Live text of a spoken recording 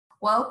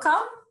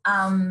Welcome,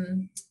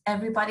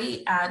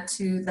 everybody,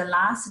 to the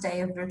last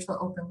day of Virtual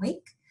Open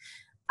Week.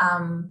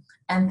 And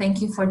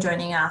thank you for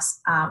joining us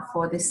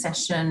for this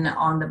session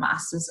on the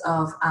Masters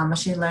of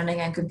Machine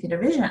Learning and Computer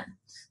Vision.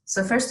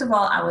 So first of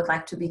all, I would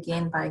like to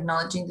begin by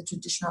acknowledging the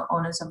traditional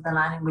owners of the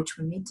land in which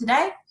we meet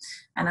today.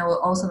 And I would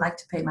also like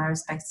to pay my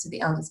respects to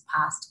the elders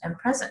past and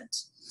present.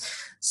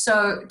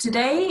 So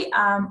today,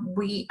 I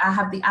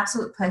have the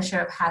absolute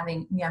pleasure of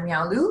having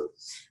Miaomiao.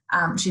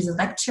 She's a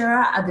lecturer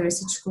at the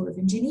Research School of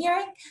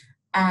Engineering,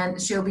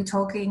 and she'll be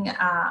talking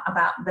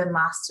about the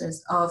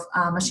Masters of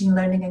Machine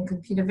Learning and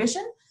Computer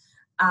Vision.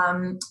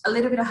 A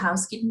little bit of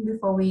housekeeping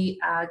before we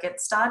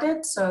get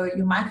started. So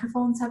your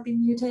microphones have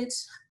been muted,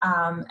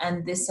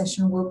 and this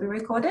session will be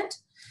recorded.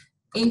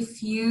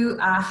 If you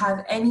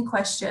have any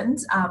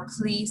questions,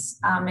 please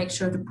make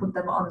sure to put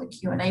them on the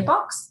Q&A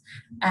box,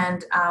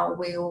 and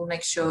we will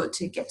make sure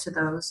to get to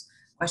those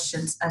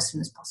questions as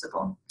soon as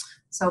possible.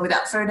 So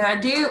without further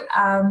ado,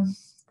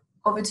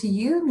 over to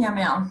you,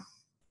 Miaomiao.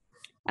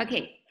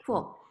 Okay,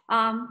 cool.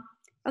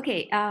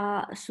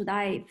 Should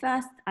I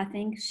first, I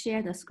think,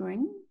 share the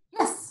screen?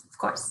 Yes, of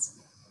course.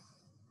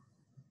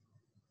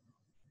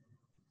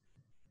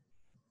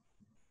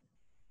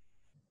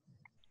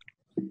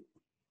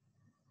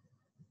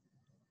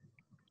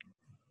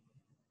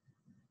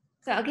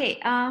 So, okay,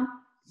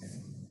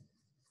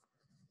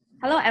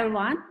 hello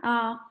everyone.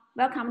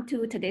 Welcome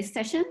to today's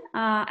session.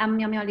 I'm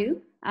Miaomiao.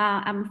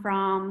 I'm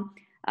from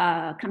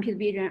Computer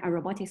Vision and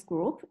Robotics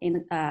Group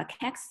in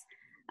CECS.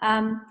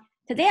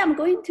 Today I'm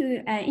going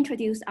to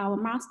introduce our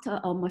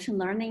Master of Machine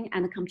Learning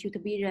and Computer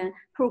Vision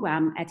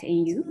program at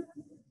NU.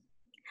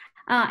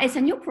 It's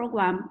a new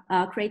program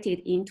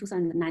created in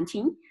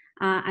 2019,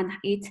 and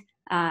it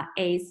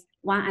is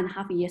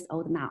 1.5 years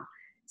old now.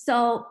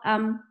 So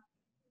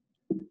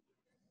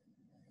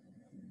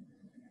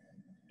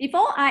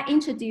before I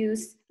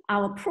introduce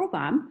our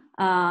program,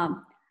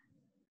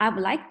 I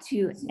would like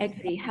to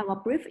actually have a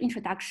brief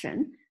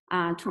introduction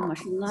to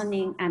machine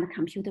learning and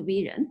computer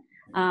vision.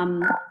 I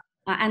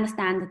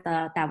understand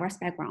the diverse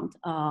background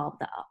of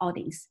the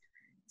audience.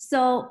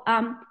 So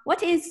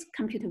what is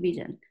computer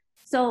vision?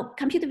 So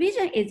computer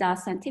vision is a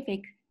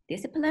scientific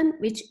discipline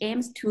which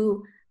aims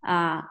to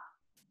to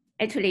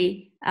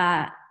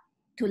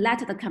let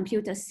the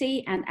computer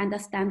see and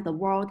understand the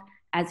world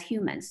as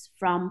humans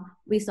from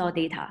visual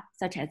data,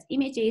 such as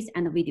images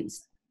and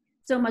videos.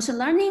 So machine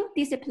learning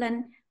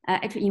discipline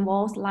actually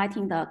involves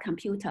letting the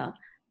computer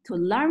to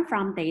learn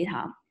from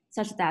data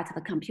such that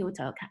the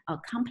computer can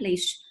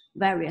accomplish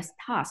various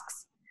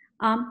tasks.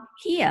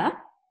 Here,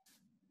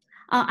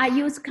 I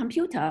use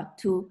computer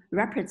to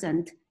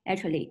represent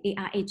actually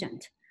AI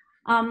agent.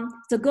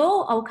 The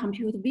goal of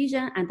computer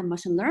vision and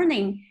machine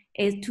learning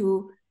is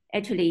to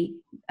actually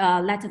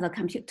let the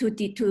computer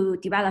to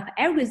develop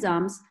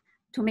algorithms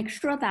to make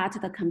sure that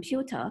the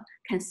computer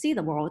can see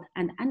the world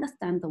and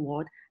understand the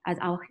world as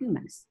our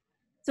humans.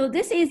 So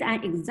this is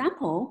an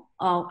example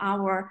of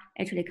our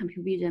actually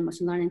computer vision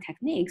machine learning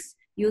techniques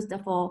used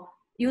for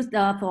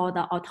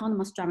the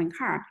autonomous driving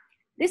car.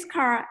 This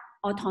car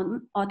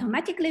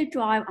automatically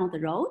drive on the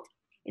road.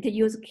 It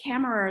uses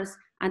cameras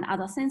and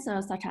other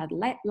sensors such as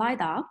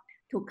LiDAR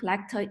to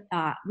collect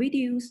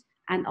videos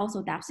and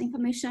also depth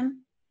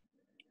information.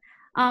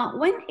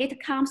 When it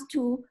comes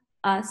to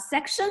a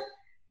section,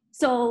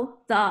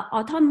 so the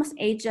autonomous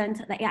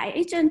agent, the AI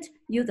agent,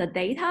 use the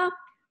data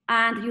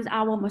and use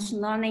our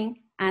machine learning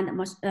and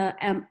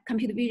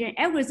computer vision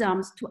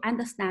algorithms to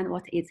understand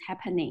what is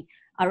happening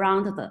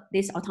around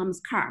this autonomous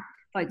car.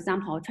 For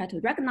example, try to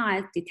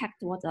recognize,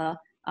 detect what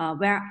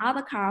where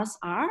other cars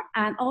are,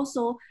 and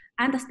also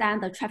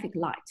understand the traffic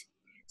light.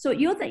 So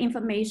use the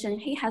information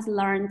he has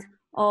learned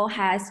or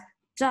has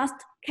just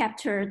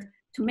captured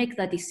to make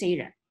the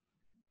decision.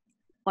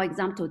 For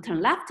example, turn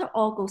left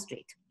or go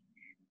straight.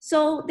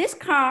 So this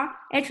car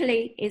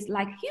actually is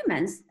like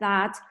humans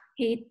that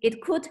it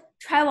could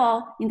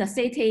travel in the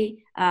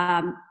city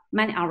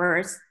many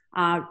hours,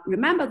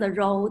 remember the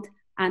road,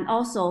 and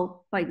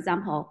also, for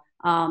example,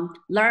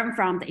 learn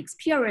from the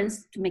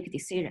experience to make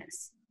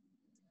decisions.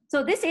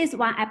 So this is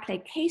one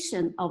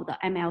application of the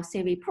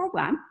MLCV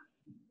program.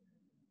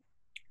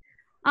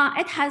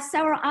 It has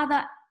several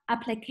other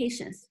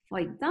applications, for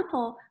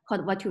example,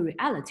 called virtual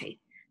reality.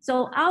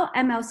 So our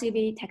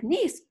MLCV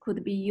techniques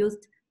could be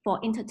used for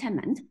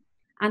entertainment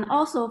and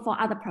also for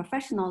other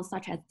professionals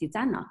such as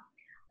designer.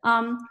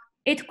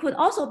 It could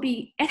also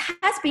be, it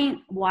has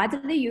been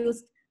widely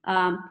used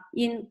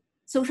in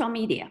social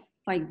media.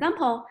 For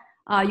example,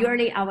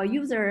 usually our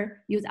users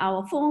use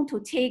our phone to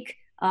take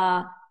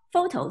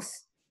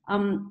photos.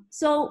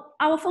 So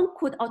our phone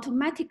could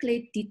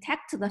automatically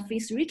detect the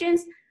face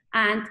regions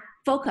and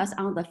focus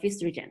on the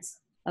face regions,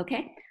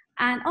 okay?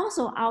 And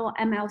also our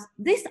MLs,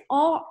 this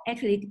all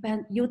actually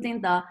depend using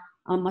the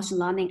machine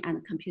learning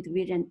and computer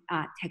vision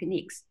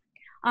techniques.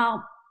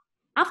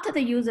 After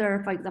the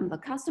user, for example,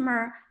 the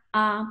customer,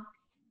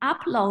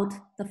 upload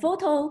the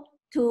photo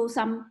to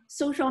some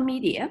social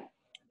media,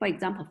 for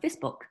example,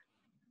 Facebook,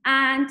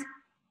 and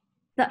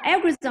the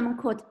algorithm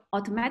could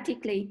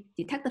automatically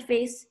detect the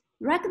face,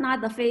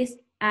 recognize the face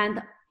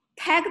and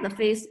tag the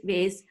face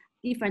with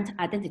different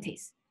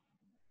identities.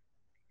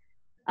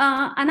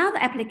 Another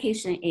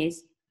application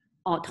is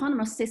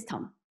autonomous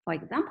system. For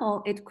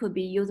example, it could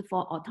be used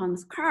for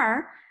autonomous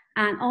car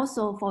and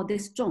also for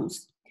these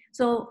drones.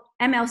 So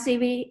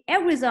MLCV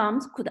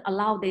algorithms could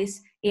allow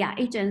these AI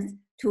agents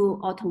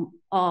to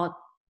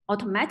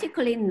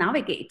automatically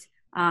navigate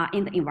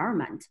in the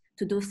environment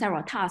to do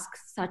several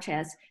tasks such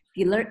as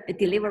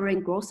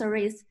delivering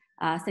groceries,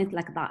 things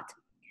like that.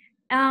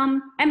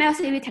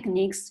 MLCV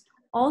techniques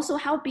also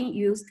have been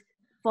used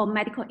for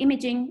medical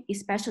imaging,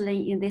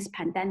 especially in this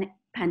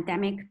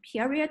pandemic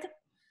period.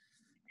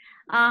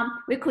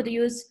 We could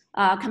use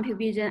computer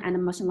vision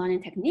and machine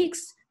learning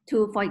techniques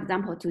to, for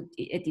example,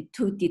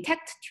 to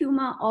detect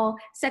tumor or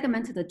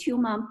segment the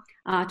tumor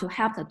to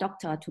help the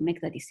doctor to make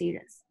the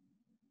decisions.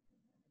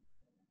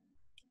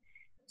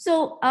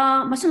 So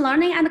machine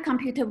learning and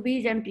computer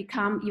vision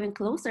become even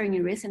closer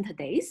in recent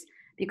days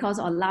because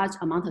a large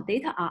amount of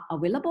data are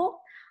available.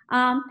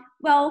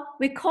 Well,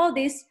 we call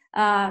this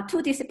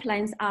two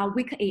disciplines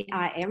weak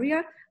AI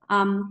area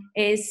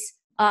is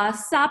a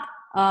sub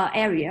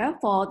area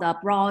for the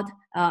broad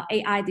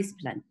AI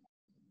discipline.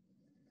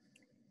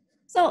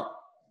 So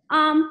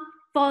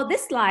for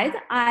this slide,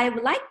 I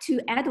would like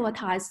to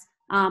advertise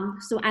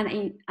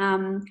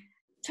and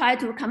try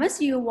to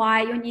convince you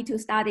why you need to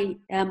study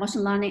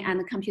machine learning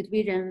and computer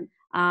vision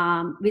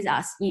with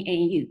us in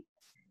ANU.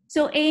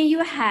 So ANU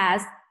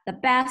has the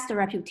best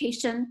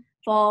reputation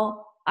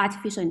for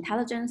artificial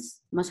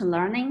intelligence, machine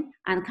learning,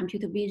 and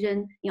computer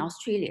vision in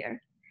Australia,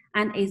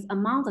 and is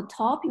among the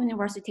top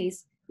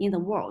universities in the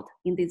world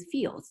in these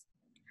fields.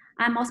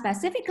 And more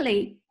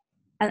specifically,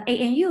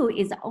 ANU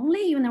is the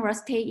only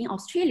university in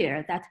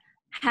Australia that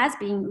has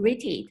been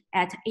rated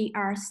at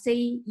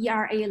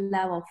ARC-ERA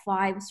level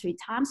 5 3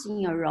 times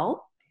in a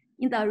row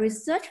in the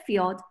research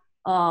field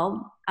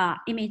of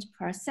image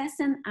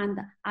processing and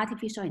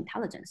artificial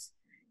intelligence.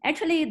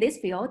 Actually, this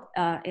field,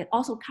 it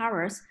also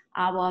covers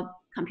our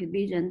computer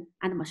vision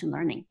and machine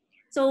learning.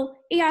 So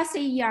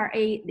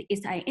ARC-ERA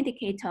is an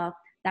indicator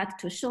that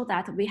to show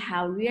that we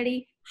have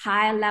really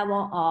high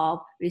level of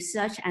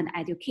research and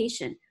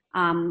education,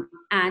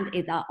 and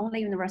is the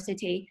only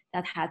university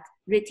that has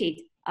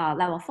rated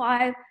level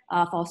 5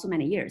 for so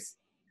many years.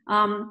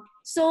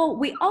 So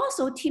we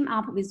also team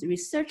up with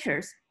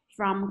researchers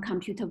from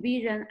computer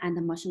vision and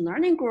the machine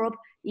learning group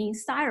in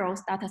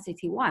CSIRO's Data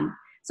City 1.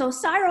 So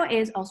CSIRO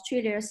is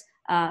Australia's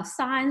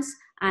science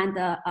and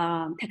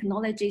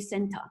technology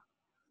center.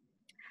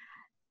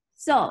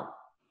 So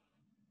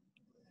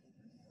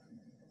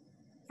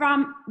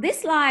from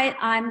this slide,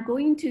 I'm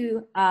going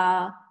to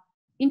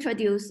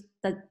introduce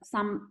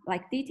some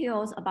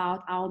details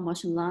about our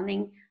machine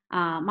learning,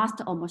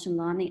 Master of Machine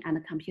Learning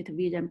and Computer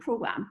Vision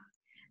program.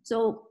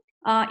 So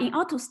in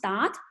order to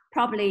start,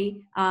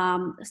 probably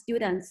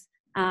students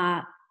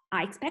are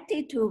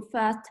expected to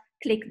first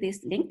click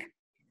this link,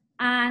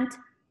 and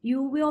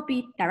you will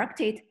be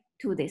directed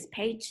to this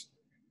page.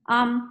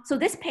 So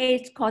this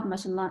page called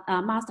Master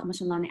of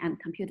Machine Learning and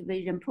Computer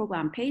Vision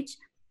program page.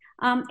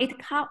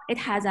 It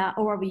has an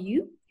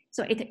overview.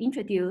 So it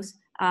introduces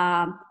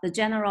the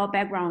general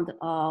background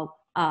of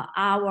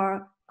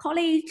our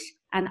college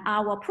and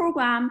our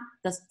program,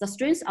 the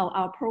strengths of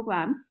our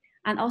program,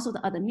 and also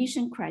the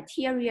admission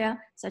criteria,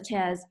 such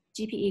as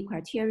GPA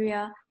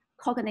criteria,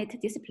 cognitive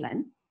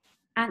discipline,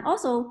 and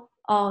also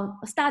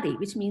study,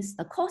 which means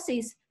the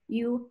courses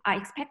you are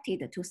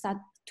expected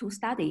to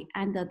study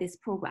under this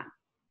program.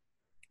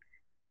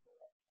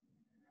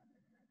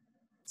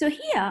 So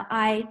here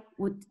I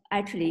would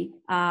actually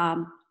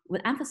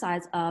would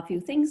emphasize a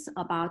few things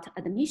about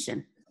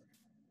admission.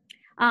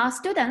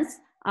 Students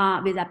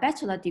with a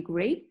bachelor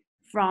degree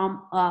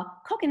from a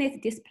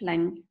cognitive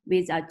discipline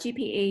with a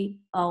GPA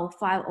of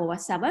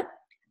 5/7,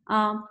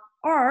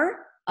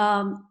 or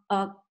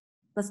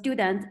the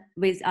student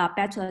with a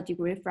bachelor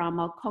degree from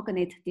a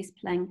cognitive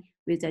discipline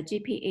with a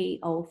GPA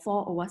of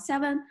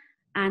 4/7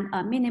 and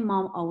a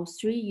minimum of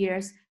 3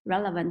 years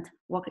relevant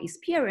work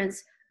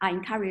experience are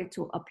encouraged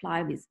to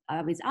apply with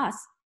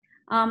us.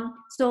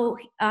 So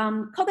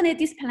cognitive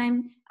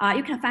discipline,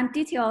 you can find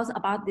details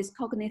about this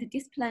cognitive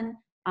discipline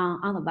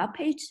on the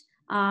webpage.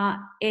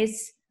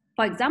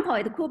 For example,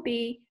 it could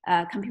be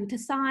computer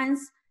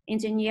science,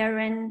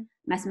 engineering,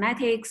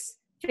 mathematics,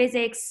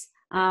 physics,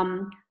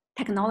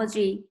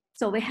 technology.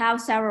 So we have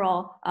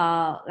several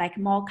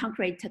more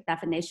concrete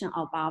definition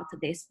about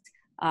this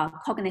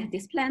cognitive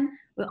discipline.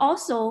 We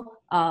also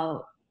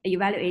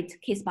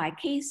evaluate case by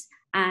case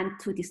and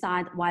to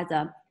decide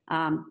whether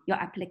your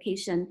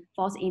application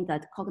falls in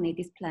the cognitive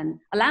discipline,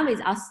 along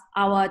with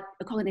our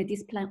cognitive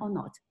discipline or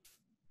not.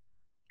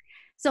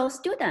 So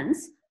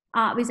students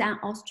with an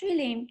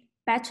Australian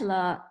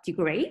bachelor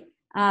degree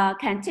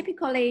can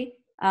typically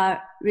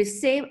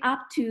receive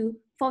up to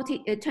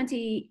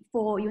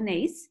 24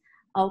 units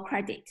of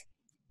credit.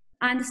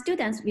 And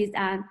students with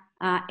an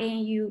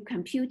ANU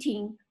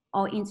computing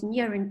or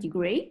engineering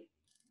degree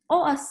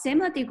or a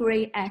similar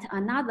degree at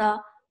another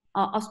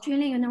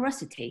Australian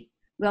university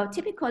will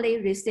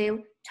typically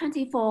receive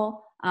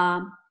 24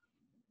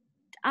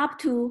 up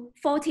to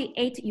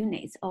 48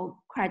 units of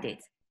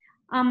credits.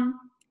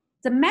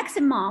 The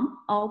maximum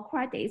of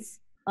credits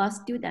a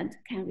student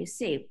can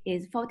receive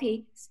is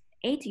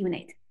 48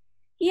 units.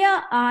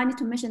 Here, I need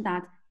to mention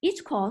that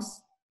each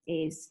course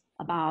is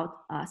about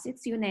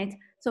 6 units,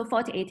 so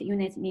 48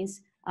 units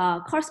means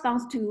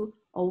corresponds to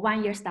a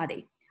 1 year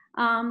study.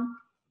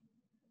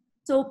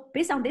 So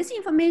based on this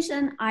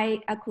information,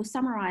 I could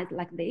summarize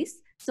like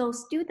this. So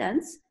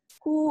students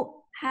who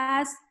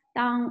has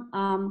done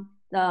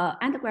the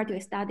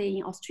undergraduate study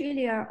in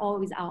Australia or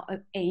with our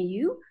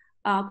ANU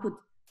could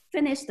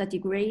finish the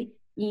degree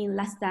in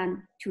less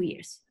than 2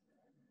 years.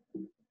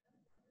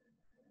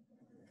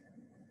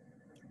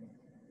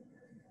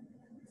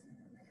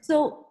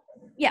 So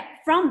yeah,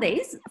 from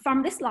this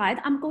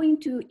slide, I'm going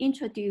to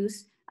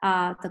introduce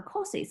the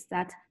courses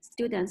that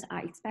students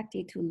are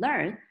expected to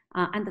learn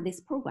under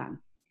this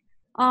program.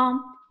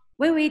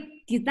 When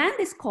we design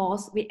this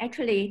course, we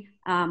actually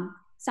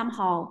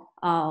somehow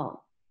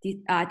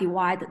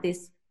divide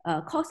these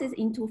courses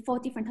into 4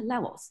 different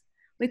levels.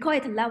 We call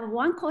it level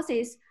 1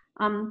 courses.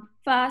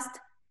 First,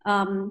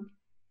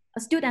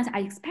 students are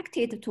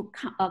expected to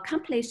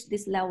accomplish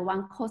this level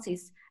 1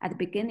 courses at the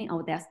beginning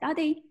of their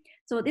study.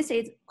 So this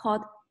is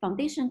called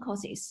foundation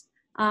courses.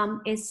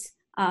 It's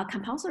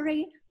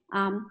compulsory,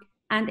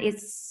 and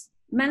it's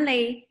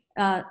mainly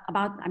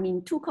about,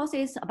 2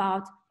 courses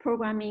about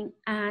programming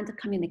and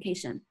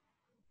communication.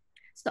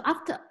 So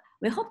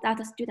we hope that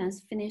after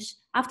students finish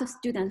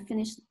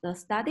the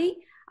study,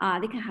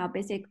 they can have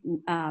basic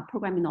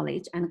programming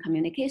knowledge and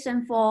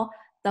communication for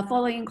the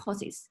following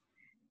courses.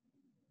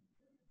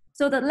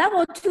 So the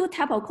level 2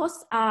 type of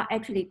courses are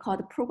actually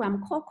called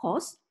program core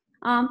course.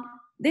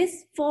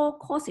 These 4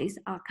 courses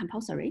are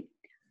compulsory.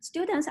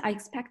 Students are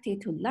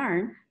expected to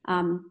learn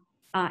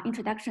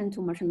introduction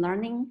to machine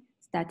learning,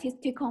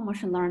 statistical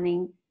machine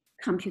learning,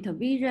 computer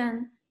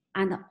vision,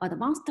 and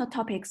advanced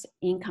topics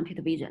in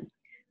computer vision.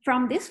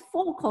 From these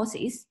 4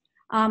 courses,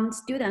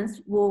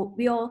 students will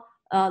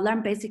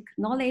learn basic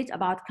knowledge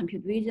about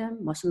computer vision,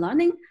 machine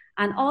learning,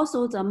 and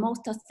also the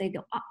most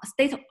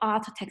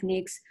state-of-art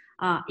techniques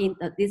in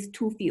these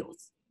 2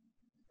 fields.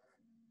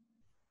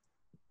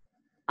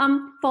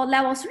 For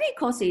level 3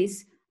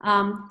 courses,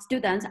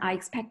 students are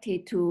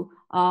expected to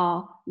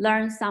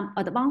learn some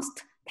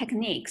advanced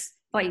techniques.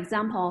 For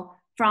example,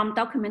 from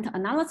document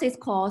analysis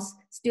course,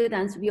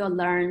 students will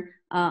learn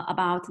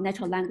about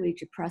natural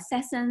language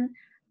processing,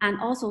 and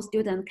also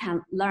students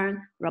can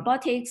learn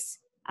robotics,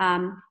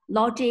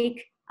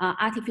 logic,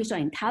 artificial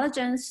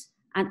intelligence,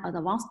 and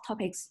advanced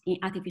topics in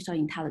artificial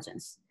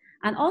intelligence.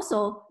 And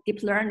also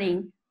deep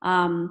learning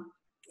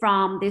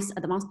from these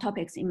advanced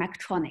topics in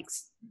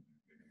mechatronics.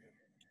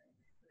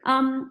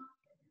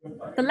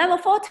 The level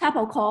 4 type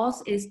of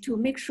course is to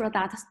make sure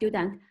that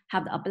students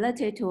have the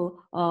ability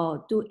to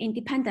do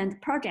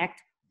independent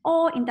project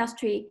or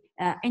industry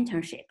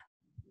internship.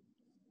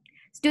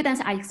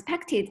 Students are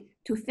expected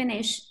to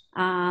finish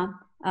a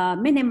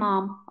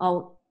minimum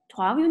of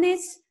 12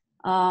 units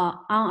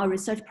on a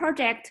research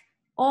project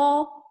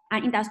or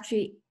an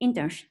industry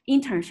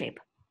internship.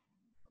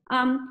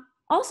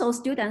 Also,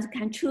 students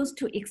can choose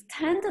to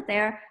extend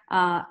their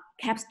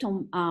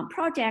capstone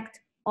project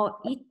or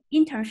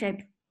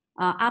internship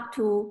up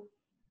to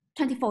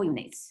 24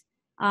 units.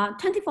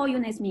 24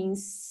 units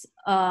means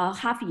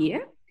half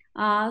year.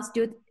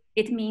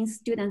 It means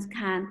students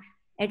can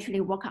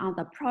actually work on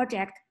the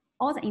project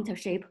or the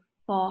internship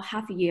for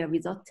half a year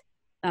without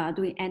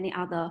doing any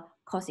other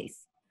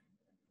courses.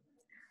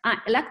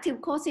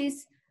 Elective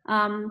courses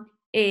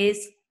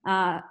is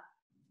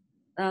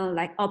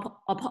like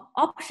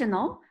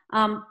optional,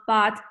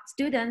 but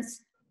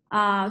students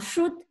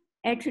should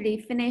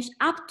actually finish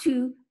up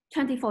to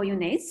 24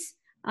 units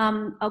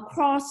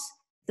across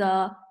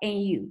the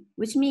ANU,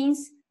 which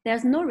means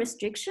there's no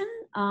restriction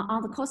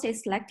on the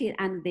courses selected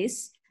and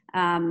this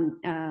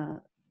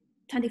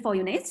 24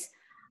 units.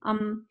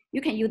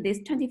 You can use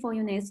these 24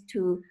 units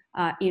to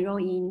enroll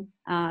in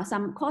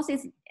some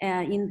courses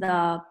in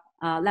the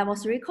level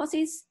 3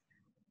 courses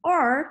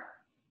or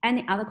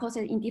any other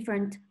courses in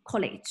different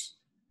college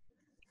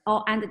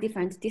or under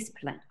different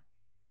discipline.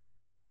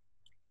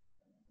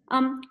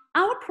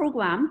 Our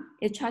program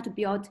is trying to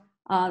build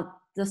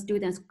the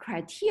students'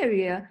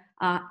 criteria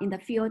in the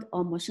field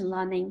of machine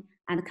learning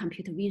and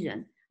computer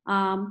vision.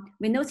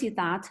 We noticed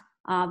that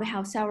we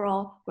have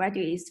several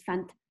graduates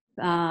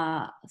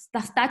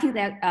starting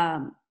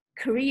their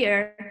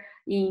career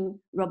in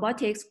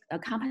robotics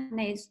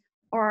companies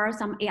or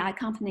some AI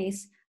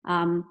companies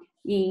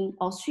in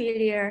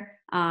Australia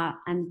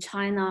and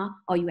China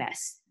or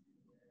US.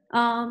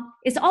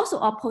 It's also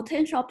a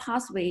potential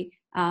pathway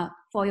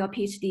for your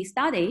PhD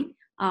study.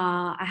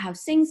 I have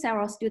seen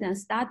several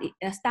students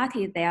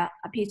started their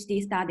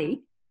PhD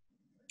study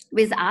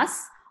with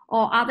us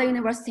or other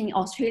universities in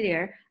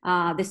Australia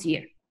this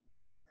year.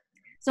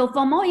 So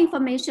for more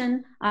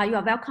information, you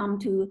are welcome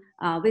to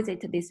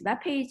visit this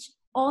webpage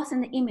or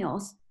send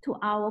emails to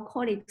our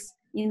colleagues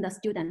in the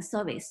student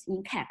service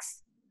in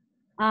CECS.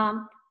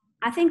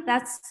 I think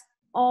that's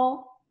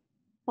all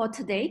for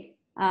today.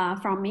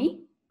 from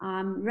me.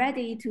 I'm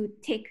ready to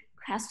take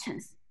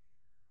questions.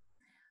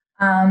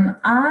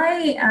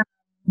 I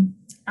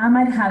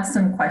might have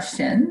some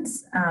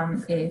questions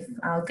if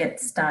I'll get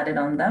started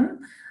on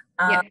them.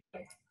 Yeah.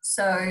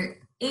 So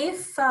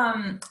if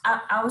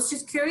I was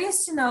just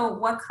curious to know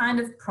what kind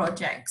of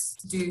projects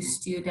do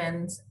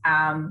students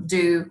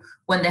do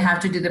when they have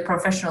to do the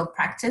professional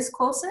practice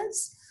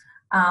courses?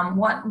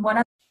 What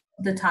are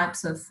the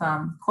types of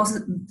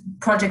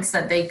projects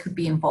that they could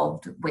be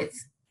involved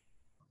with?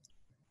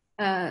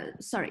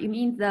 Sorry, you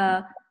mean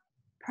the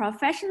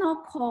professional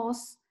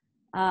course,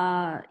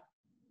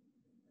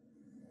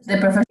 The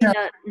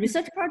professional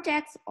research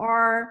projects,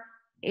 or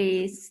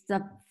is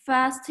the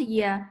first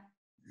year?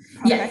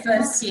 Yeah,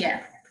 first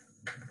year.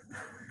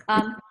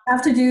 You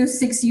have to do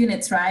 6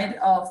 units, right,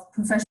 of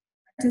professional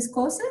practice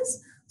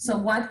courses. So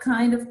what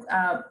kind of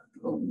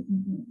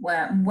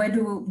where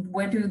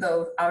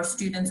do our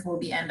students will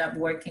be end up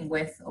working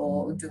with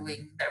or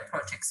doing their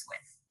projects with?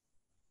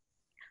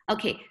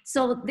 Okay,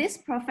 so this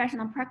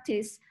professional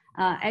practice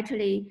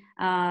actually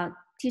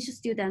teaches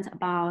students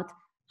about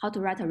how to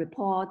write a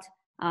report,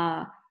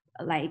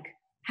 like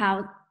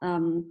how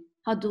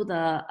do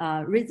the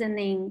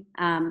reasoning,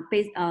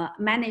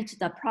 manage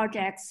the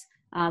projects,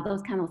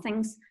 those kind of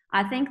things.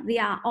 I think they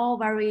are all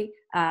very,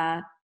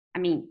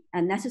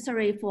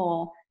 necessary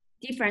for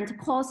different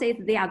courses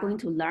they are going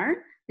to learn.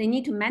 They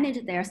need to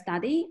manage their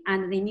study,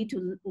 and they need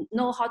to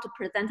know how to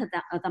present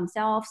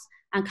themselves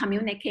and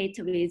communicate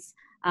with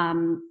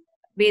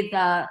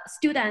the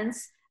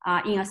students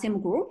in a same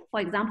group.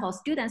 For example,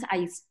 students are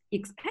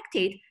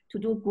expected to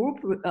do group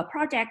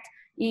project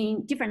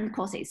in different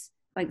courses.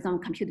 For example,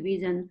 computer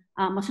vision,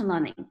 machine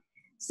learning.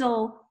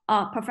 So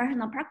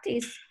professional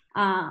practice,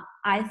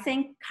 I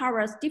think,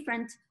 covers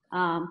different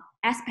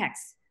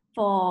aspects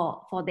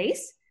for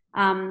this.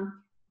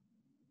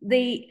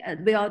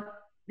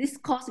 This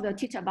course will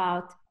teach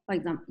about, for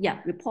example,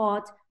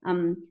 report,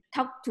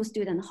 talk to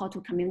students how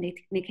to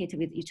communicate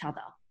with each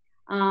other.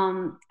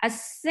 I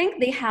think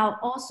they have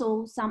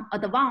also some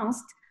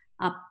advanced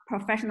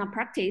professional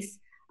practice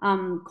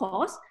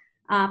course,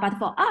 but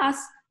for us,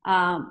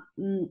 our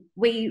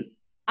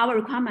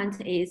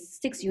requirement is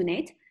 6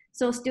 units,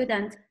 so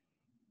students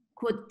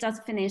could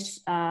just finish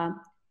 1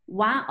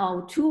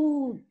 or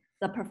 2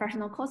 the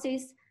professional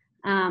courses,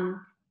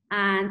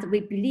 and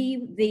we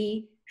believe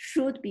they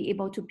should be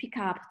able to pick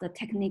up the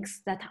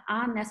techniques that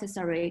are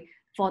necessary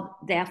for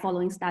their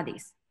following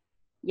studies.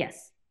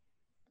 Yes.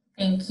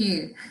 Thank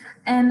you.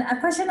 And a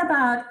question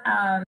about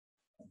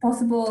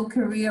possible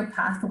career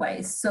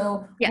pathways.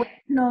 So what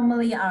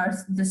normally are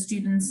the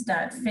students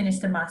that finish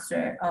the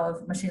Master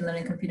of Machine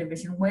Learning Computer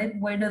Vision,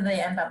 where do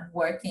they end up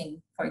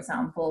working, for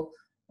example,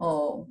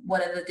 or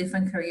what are the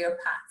different career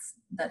paths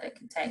that they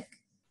can take?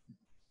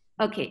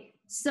 Okay,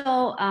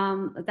 so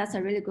that's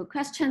a really good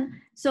question.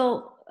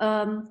 So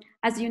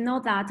as you know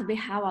that we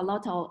have a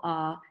lot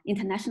of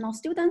international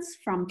students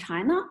from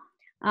China.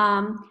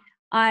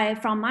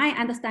 From my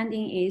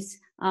understanding is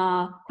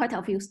quite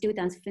a few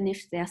students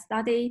finished their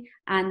study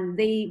and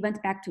they went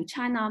back to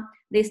China.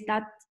 They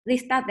start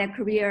their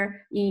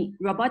career in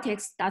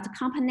robotics startup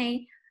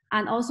company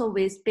and also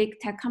with big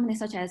tech companies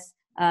such as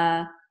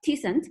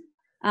Tencent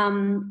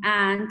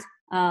and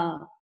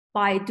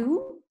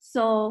Baidu,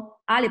 so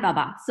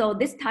Alibaba. So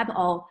this type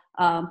of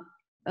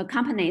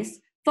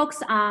companies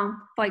focus on,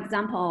 for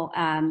example,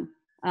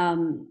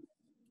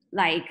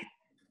 like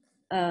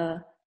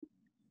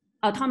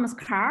autonomous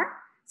car.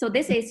 So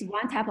this is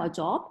one type of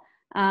job,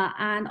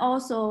 and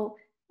also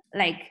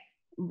like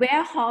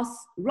warehouse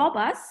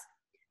robots.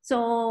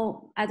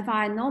 So as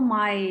far as I know,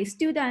 my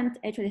student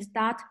actually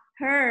start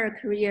her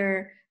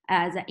career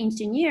as an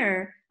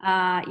engineer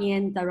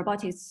in the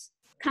robotics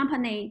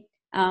company,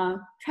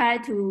 try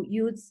to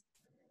use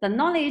the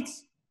knowledge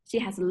she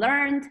has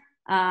learned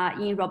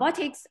in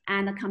robotics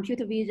and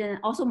computer vision,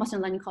 also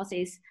machine learning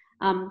courses,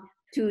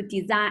 to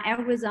design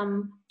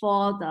algorithm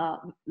for the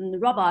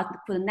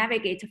robot to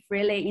navigate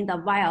freely in the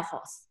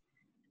warehouse.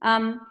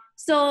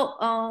 So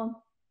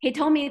he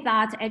told me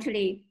that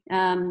actually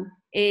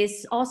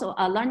is also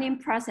a learning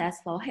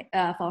process for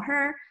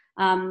her.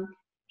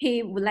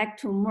 He would like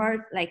to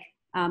more like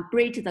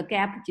bridge the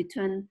gap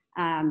between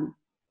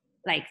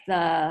like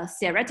the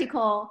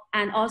theoretical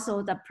and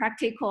also the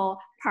practical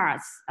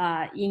parts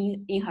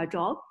in her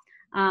job.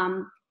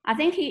 I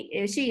think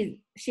she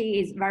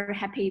is very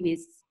happy with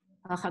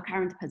her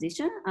current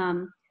position.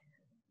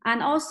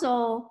 And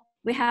also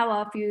we have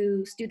a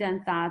few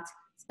students that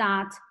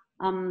start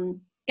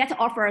get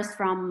offers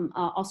from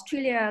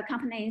Australia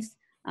companies.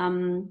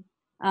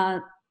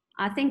 I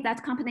think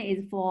that company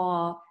is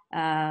for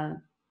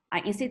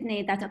in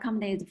Sydney. That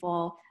company is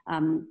for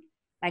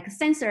like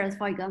sensors,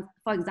 for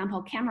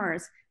example,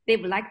 cameras. They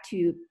would like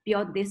to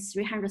build this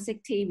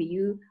 360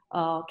 view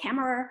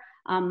camera.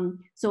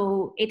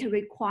 So it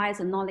requires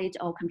a knowledge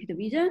of computer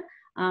vision.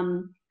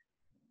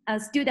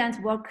 Students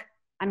work,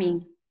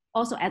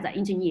 also as an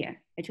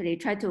engineer, actually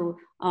try to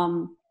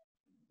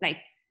like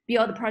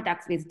build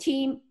products with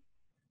team,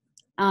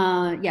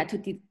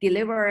 to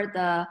deliver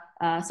the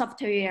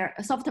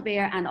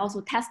software and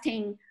also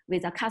testing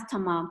with a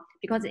customer,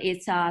 because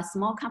it's a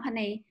small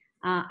company.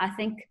 I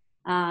think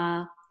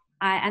I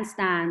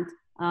understand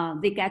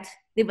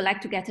they would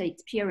like to get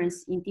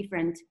experience in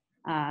different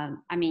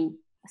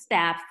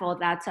step for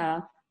that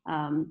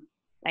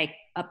like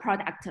a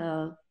product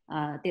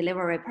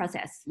delivery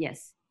process.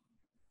 Yes.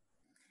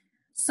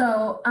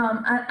 So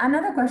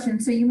another question.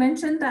 So you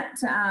mentioned that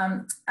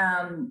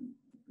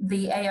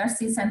the ARC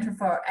Center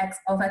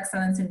of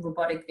Excellence in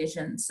Robotic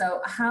Vision.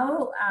 So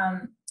how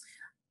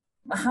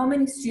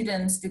many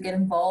students do get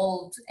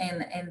involved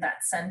in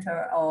that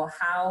center, or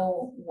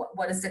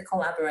what is the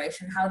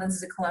collaboration? How does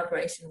the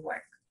collaboration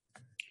work?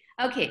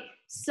 Okay,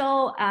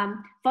 so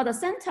for the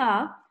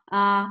center,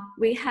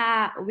 we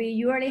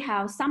usually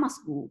have summer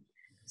school.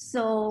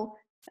 So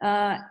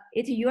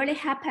it usually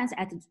happens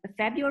at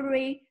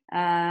February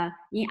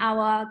in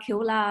our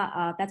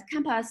Kyola that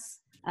campus.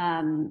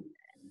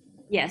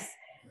 Yes.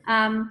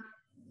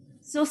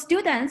 So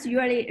students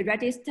usually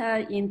register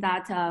in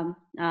that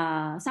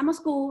summer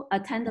school,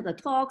 attend the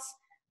talks,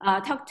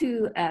 talk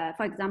to,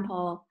 for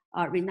example,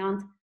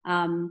 renowned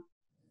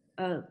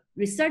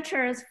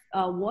researchers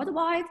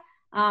worldwide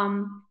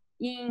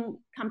in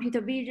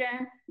computer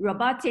vision,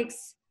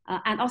 robotics,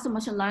 and also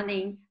machine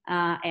learning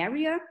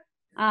area.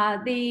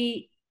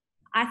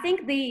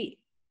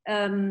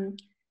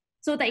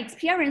 So the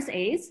experience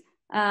is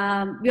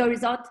will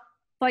result,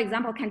 for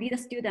example, candidate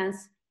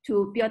students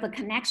to build a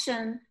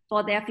connection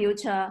for their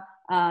future,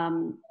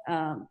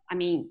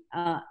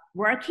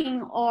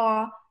 working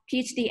or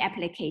PhD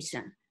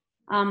application.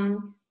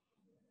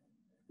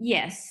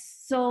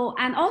 Yes, so,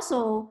 and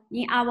also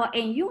in our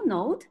NU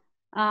node,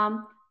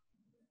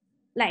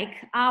 like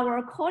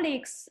our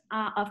colleagues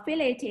are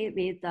affiliated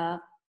with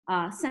the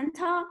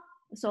center,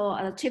 so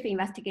a chief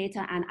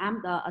investigator and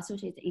I'm the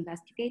associate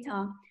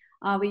investigator.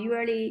 We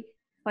usually,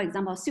 for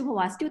example,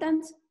 supervise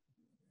students,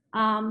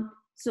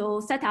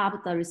 so set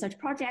up the research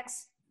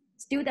projects.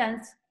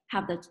 Students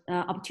have the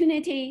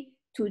opportunity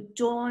to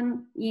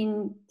join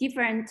in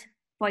different,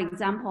 for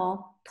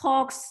example,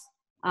 talks,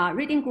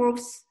 reading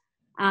groups,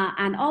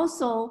 and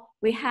also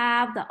we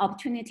have the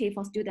opportunity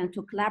for students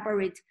to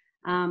collaborate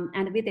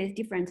and with the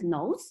different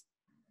nodes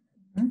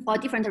for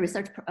different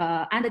research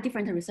and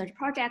different research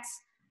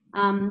projects.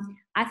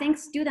 I think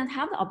students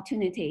have the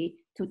opportunity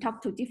to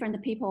talk to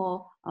different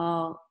people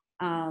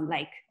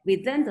like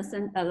within the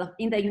center,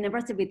 in the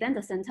university within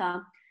the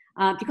center,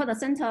 because the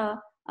center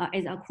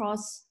is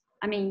across,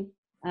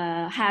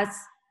 has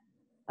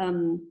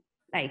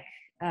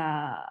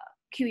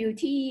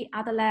QUT,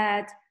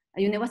 Adelaide,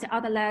 University of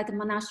Adelaide,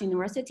 Monash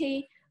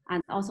University,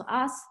 and also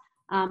us.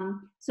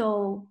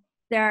 So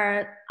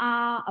there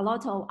are a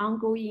lot of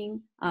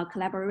ongoing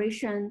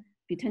collaboration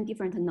between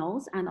different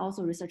nodes and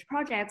also research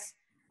projects.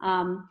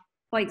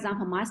 For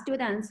example, my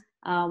students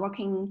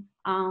working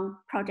on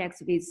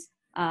projects with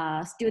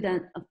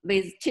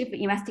with chief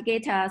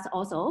investigators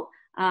also,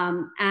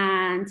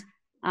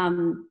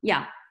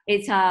 yeah,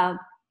 it's an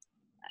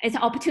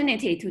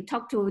opportunity to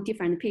talk to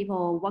different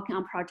people working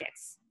on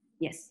projects.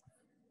 Yes,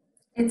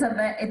 it's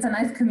a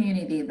nice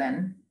community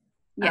then.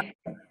 Yeah,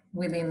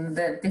 within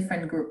the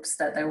different groups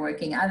that they're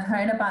working. I've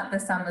heard about the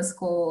summer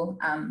school,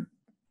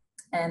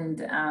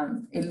 and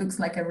it looks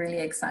like a really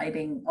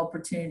exciting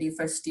opportunity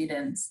for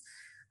students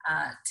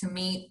to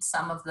meet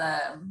some of the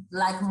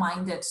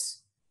like-minded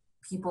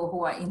people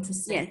who are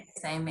interested in the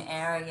same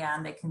area,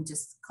 and they can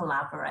just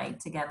collaborate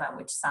together,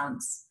 which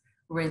sounds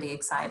really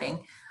exciting.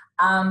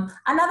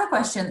 Another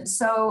question.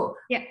 So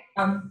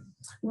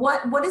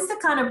what is the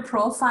kind of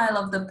profile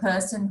of the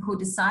person who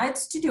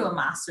decides to do a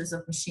master's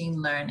of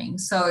machine learning?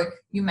 So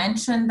you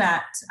mentioned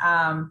that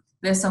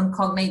there's some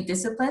cognate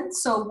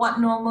disciplines. So what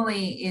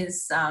normally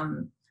is,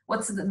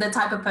 what's the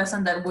type of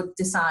person that would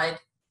decide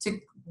to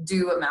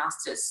do a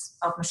master's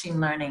of machine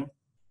learning?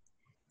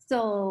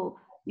 So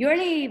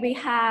usually we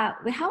have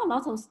a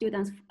lot of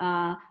students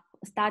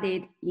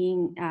studied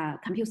in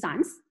computer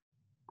science,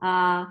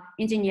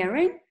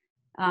 engineering,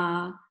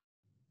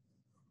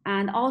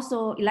 and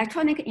also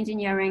electronic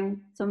engineering.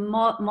 So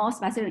more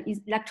specific is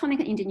electronic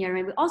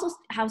engineering. We also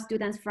have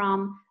students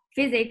from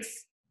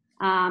physics,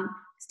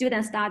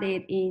 students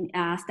studied in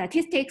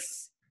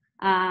statistics,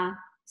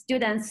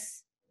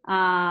 students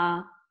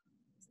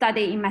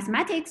study in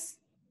mathematics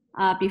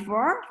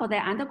before for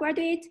their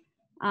undergraduate.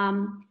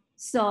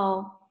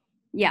 So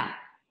yeah,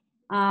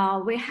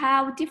 we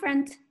have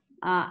different,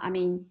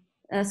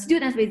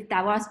 students with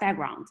diverse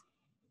background.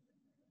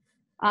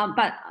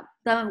 But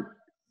the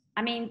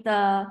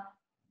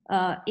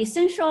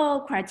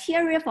essential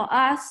criteria for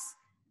us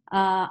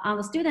on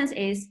the students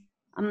is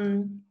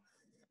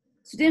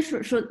students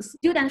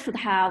should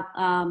have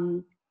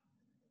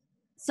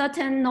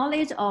certain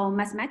knowledge of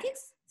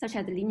mathematics, such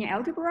as linear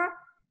algebra,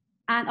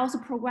 and also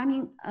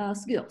programming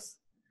skills.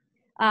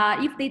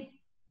 If they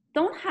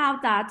don't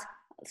have that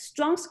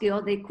strong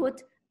skill, they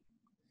could,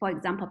 for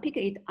example, pick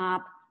it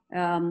up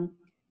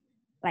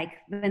like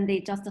when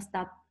they just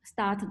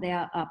start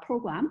their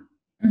program.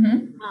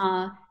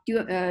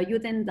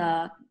 Using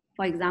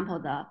for example,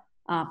 the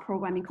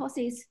programming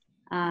courses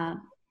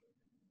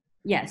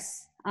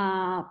Yes,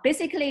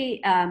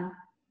 basically,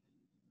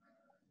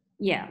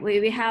 yeah,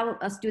 we have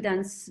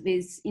students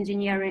with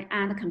engineering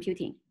and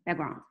computing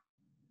background.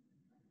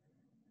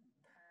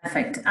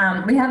 Perfect.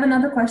 We have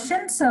another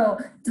question. So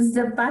does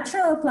the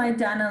Bachelor of Applied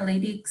Data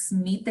Analytics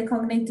meet the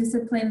cognitive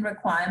discipline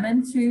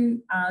requirement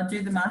to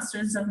do the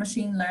Masters of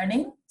Machine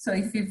Learning? So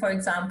if you, for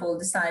example,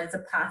 decide it's a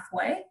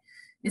pathway,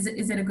 is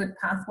it a good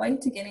pathway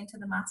to get into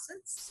the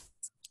Masters?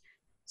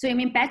 So you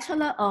mean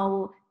Bachelor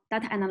of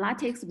Data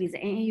Analytics with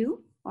NAU?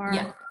 Or?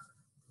 Yeah.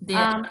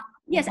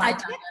 Yes, I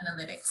checked.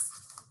 Analytics.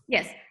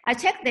 Yes, I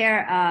checked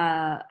their,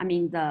 I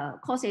mean, the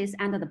courses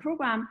and the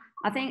program.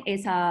 I think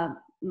it's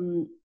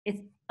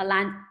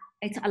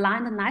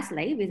aligned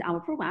nicely with our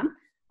program.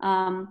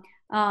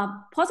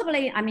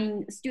 Possibly, I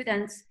mean,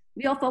 students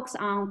will focus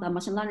on the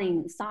machine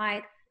learning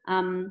side.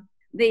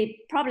 They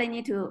probably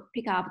need to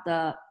pick up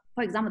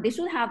for example, they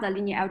should have the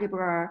linear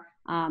algebra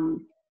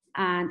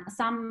and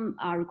some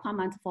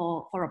requirement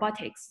for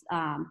robotics,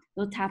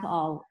 those type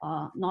of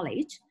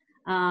knowledge.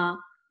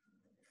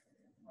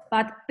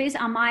 But based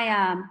on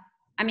my,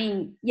 I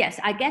mean, yes,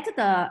 I get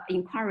the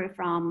inquiry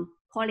from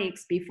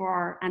colleagues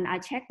before, and I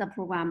checked the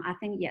program. I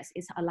think, yes,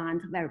 it's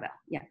aligned very well.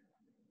 Yeah.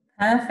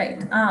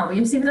 Perfect. We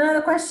received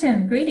another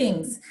question.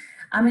 Greetings.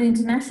 I'm an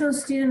international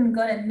student,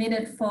 got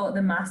admitted for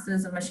the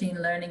Masters of Machine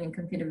Learning and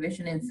Computer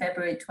Vision in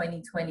February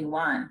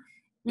 2021.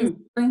 Is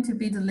it going to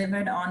be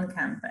delivered on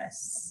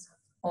campus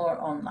or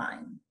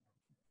online?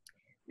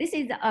 This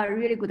is a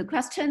really good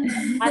question.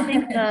 I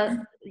think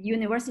the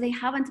university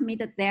haven't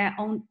made their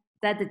own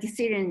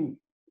decision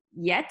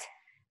yet.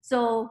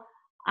 So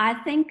I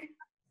think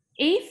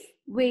if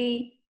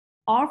we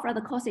offer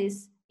the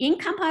courses in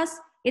campus,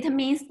 it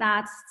means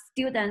that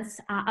students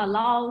are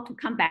allowed to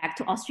come back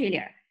to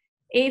Australia.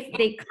 If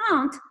they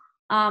can't,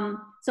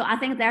 so I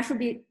think there should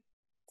be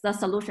the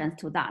solutions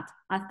to that.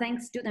 I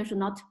think students should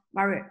not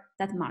worry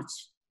that much.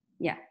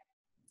 Yeah.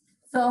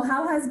 So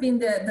how has been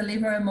the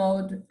delivery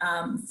mode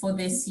for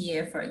this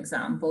year, for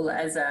example,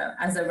 as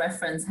a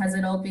reference? Has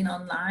it all been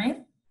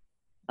online?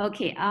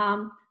 Okay.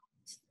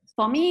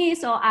 For me,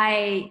 so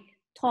I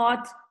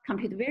taught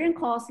computer vision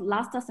course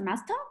last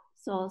semester.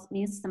 So it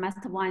means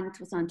semester 1,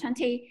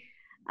 2020.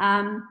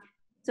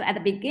 So at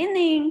the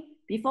beginning,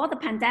 before the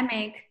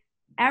pandemic,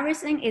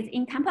 everything is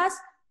in campus.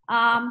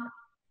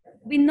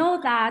 We know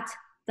that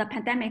the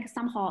pandemic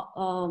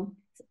somehow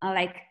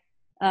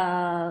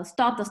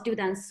stopped the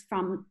students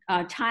from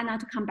China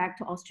to come back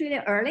to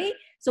Australia early.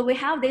 So we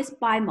have this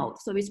bi-mode,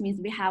 so which means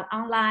we have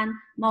online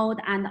mode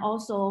and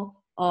also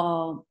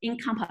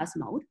in-campus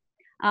mode.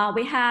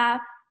 We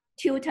have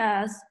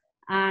tutors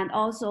and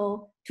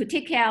also to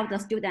take care of the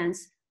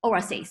students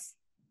overseas.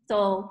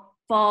 So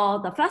for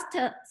the first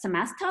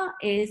semester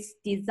is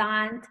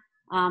designed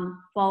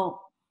for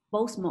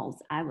both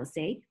modes, I would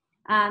say.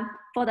 And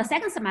for the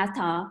second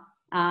semester,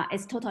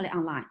 it's totally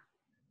online.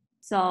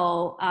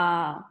 So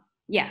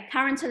yeah,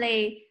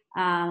 currently,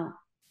 from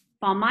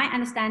my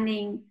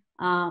understanding,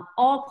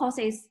 all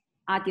courses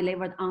are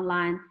delivered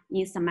online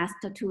in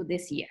semester 2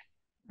 this year.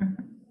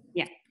 Mm-hmm.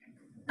 Yeah.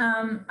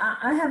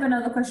 I have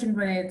another question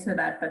related to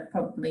that, but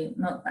probably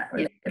not that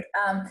related.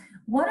 Yeah.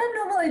 What are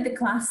normally the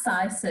class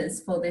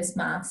sizes for this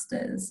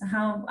masters?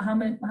 How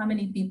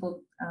many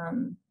people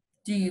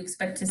do you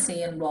expect to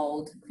see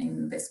enrolled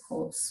in this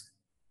course?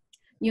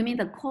 You mean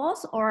the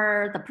course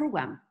or the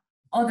program?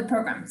 Oh, the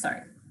program.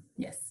 Sorry.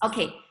 Yes.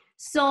 Okay.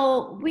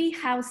 So we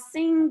have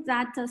seen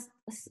that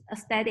a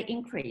steady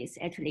increase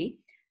actually.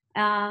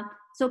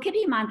 So keep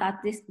in mind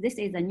that this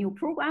is a new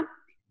program.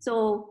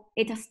 So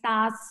it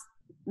starts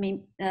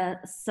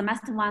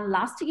semester 1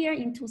 last year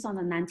in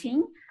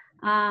 2019.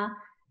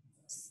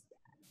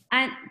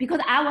 And because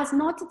I was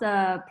not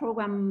the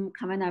program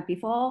convener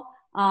before,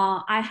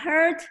 I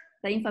heard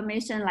the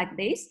information like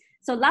this.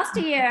 So last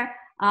year,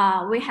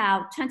 we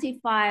have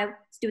 25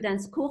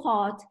 students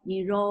cohort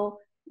enroll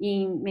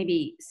in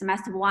maybe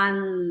semester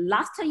 1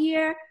 last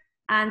year,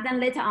 and then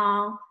later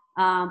on,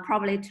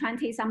 probably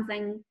 20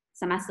 something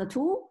semester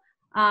 2.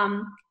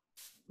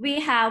 We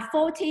have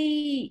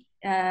 40,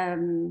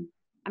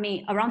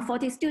 around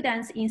 40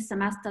 students in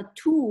semester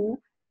 2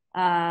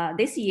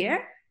 this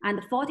year,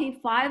 and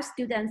 45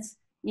 students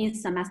in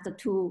semester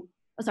 2,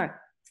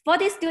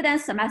 40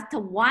 students semester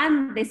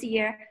 1 this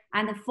year,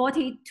 and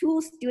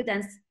 42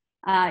 students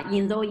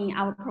enroll in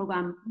our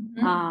program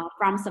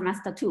from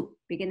semester 2,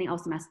 beginning of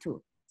semester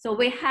 2. So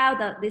we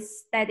have this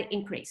steady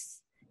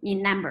increase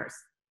in numbers.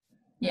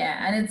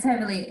 Yeah, and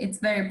it's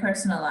very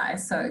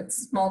personalized. So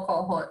it's small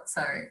cohort,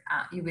 so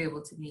you'll be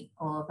able to meet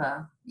all of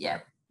the,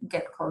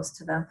 get close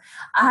to them.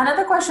 I had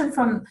another question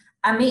from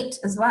Amit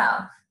as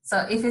well.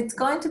 So if it's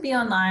going to be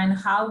online,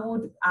 how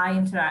would I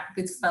interact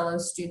with fellow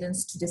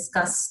students to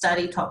discuss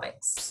study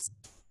topics?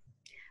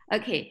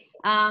 Okay,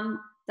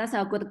 that's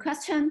a good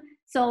question.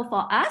 So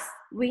for us,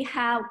 we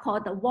have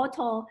called the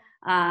Voto,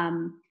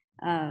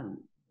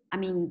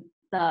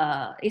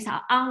 it's an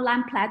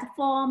online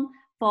platform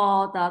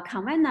for the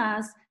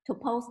conveners to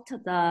post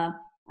the,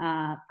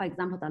 for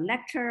example, the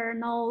lecture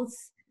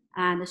notes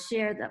and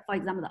share the, for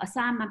example, the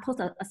assignment,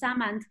 post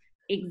assignment,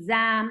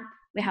 exam.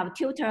 We have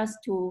tutors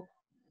to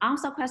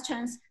answer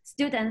questions.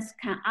 Students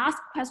can ask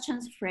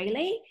questions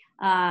freely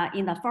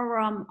in the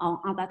forum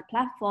on that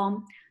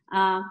platform.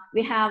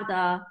 We have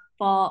the,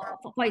 for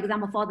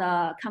example, for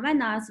the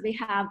conveners, we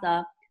have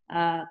the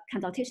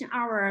consultation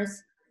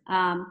hours.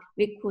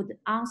 We could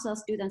answer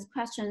students'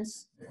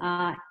 questions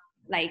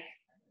like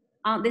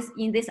on this,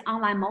 in this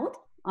online mode,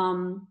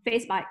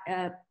 faced by,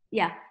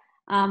 yeah.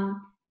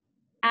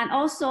 And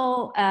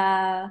also,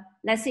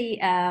 let's see,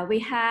 we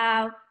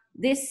have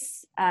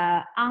this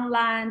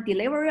online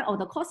delivery of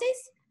the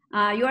courses.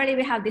 Usually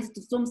we have this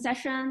Zoom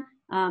session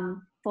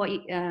for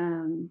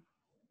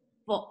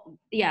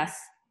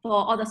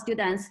all the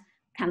students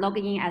can log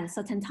in at a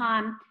certain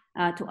time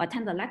to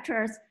attend the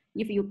lectures.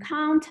 If you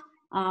can't,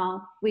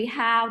 we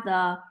have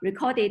the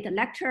recorded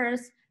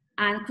lectures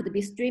and could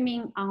be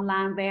streaming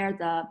online via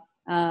the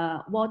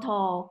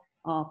Wattle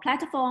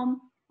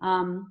platform.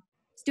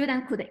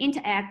 Students could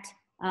interact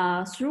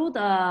through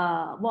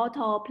the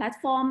Wattle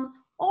platform,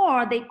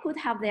 or they could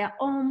have their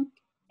own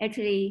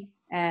actually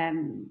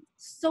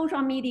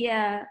social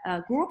media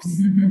groups.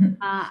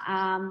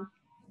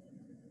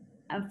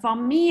 For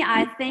me,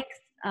 I think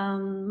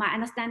my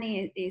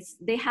understanding is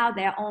they have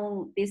their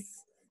own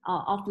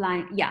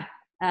offline,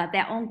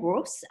 their own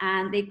groups,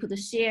 and they could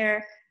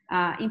share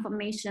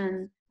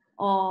information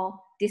or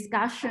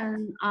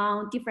discussion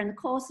on different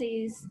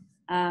courses,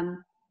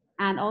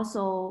 and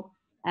also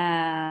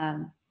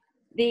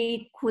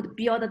they could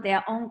build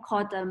their own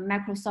called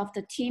Microsoft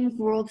Teams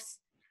group.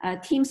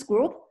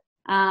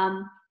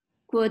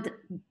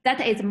 That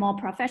is more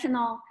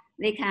professional.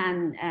 They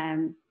can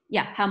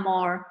have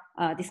more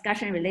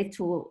discussion related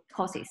to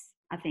courses,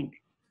 I think.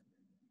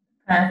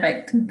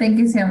 Perfect. Thank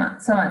you so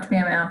much,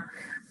 Miaomiao.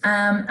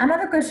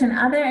 Another question,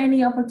 are there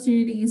any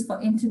opportunities for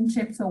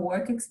internships or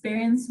work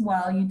experience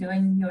while you're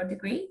doing your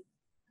degree?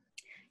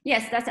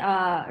 Yes, that's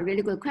a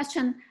really good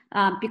question.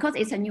 Because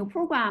it's a new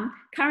program,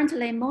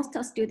 currently most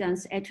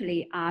students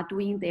actually are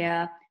doing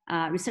their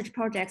research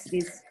projects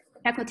with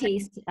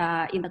faculties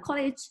in the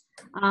college.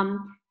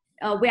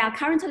 We are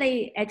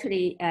currently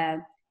actually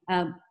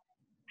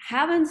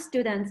having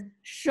students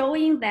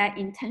showing their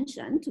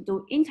intention to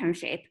do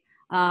internship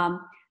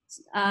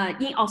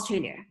in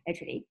Australia,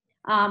 actually.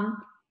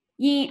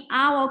 In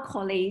our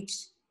college,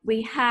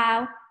 we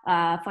have,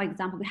 for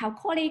example, we have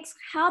colleagues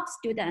help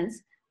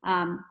students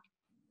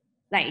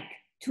like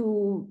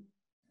to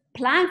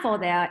plan for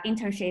their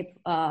internship,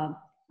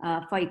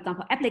 for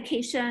example,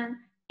 application,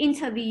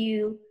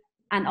 interview,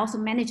 and also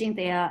managing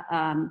their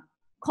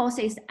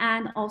courses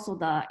and also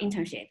the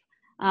internship.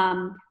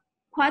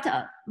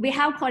 We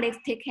have colleagues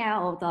take care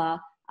of the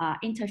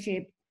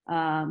internship,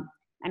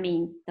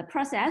 the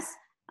process.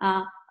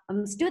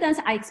 Students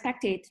are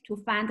expected to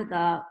find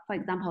for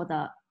example,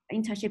 the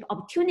internship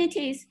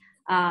opportunities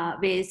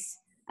with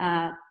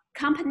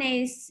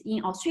companies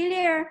in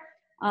Australia.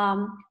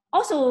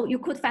 Also, you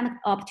could find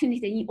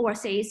opportunity in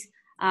overseas.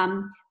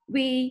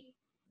 We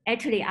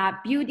actually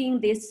are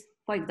building this,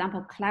 for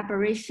example,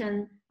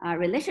 collaboration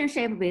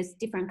relationship with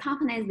different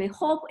companies. We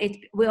hope it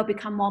will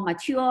become more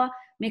mature,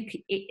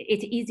 make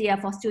it easier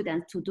for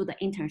students to do the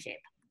internship.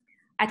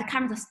 At the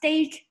current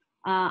stage,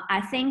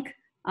 I think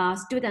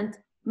students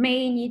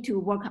may need to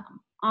work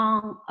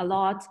on a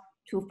lot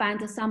to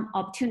find some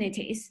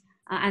opportunities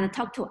and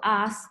talk to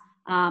us.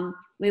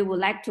 We would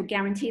like to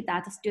guarantee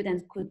that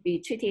students could be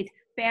treated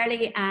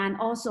fairly and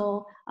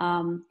also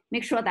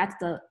make sure that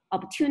the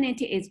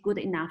opportunity is good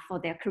enough for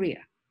their career.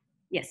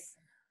 Yes.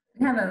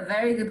 We have a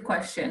very good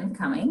question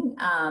coming.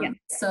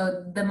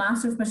 So the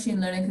Master of Machine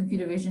Learning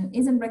Computer Vision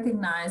isn't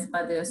recognized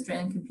by the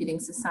Australian Computing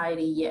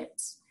Society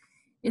yet.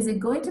 Is it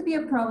going to be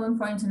a problem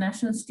for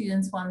international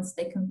students once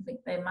they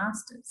complete their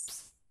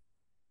masters?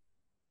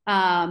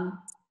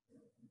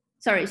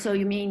 Sorry, so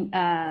you mean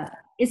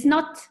it's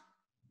not?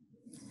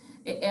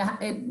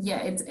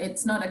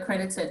 It's not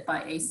accredited by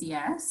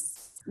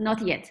ACS.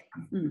 Not yet.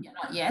 Yeah,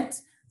 not yet.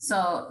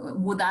 So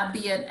would that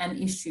be an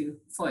issue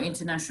for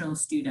international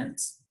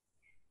students?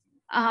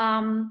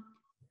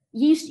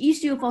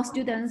 Issue for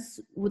students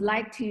would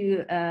like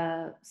to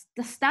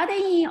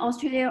study in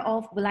Australia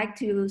or would like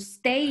to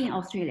stay in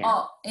Australia?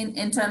 Oh,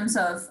 in terms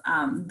of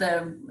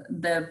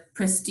the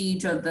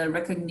prestige or the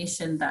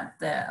recognition that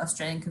the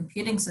Australian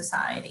Computing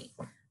Society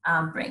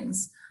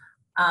brings.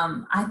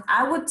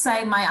 I would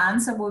say my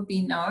answer would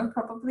be no,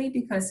 probably,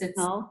 because it's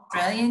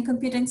Australian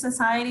Computing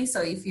Society.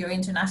 So if you're an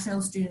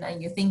international student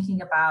and you're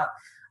thinking about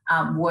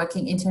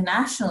working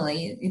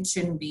internationally, it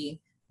should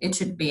be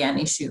an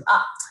issue.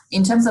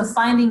 In terms of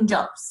finding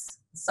jobs,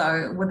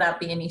 so would that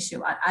be an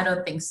issue? I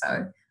don't think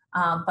so.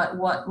 But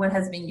what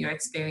has been your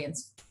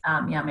experience,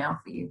 Miaomiao,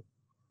 for you?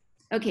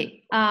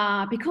 Okay,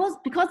 because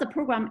the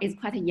program is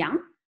quite young,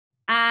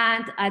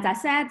 and as I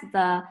said,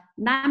 the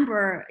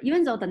number,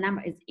 even though the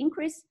number is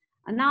increased,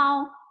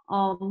 now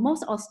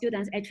most of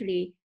students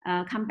actually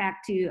come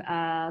back to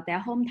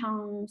their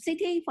hometown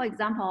city, for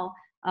example,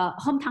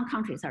 hometown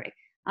country, sorry,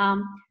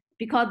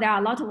 because there are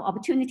a lot of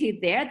opportunities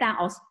there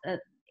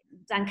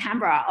than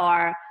Canberra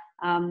or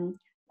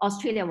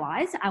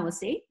Australia-wise, I would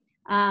say.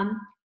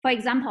 For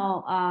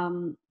example,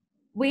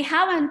 we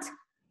haven't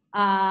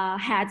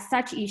had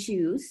such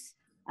issues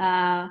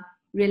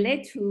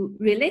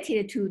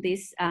related to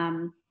this.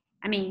 I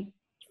mean,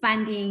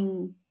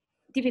 finding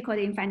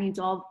difficulty in finding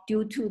job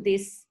due to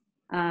this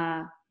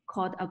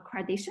called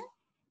accreditation.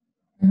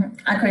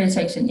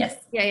 Accreditation,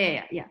 yes.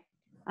 Yeah.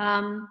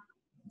 I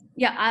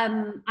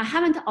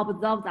haven't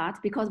observed that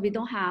because we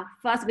don't have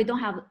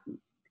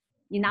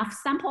enough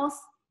samples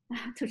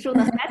to show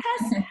the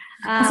status,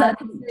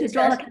 to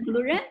draw the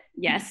conclusion.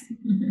 Yes.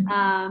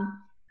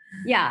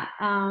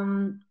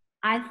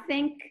 I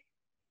think,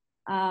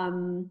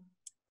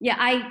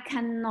 I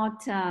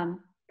cannot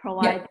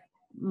provide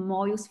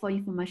more useful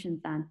information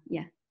than,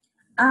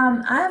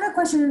 I have a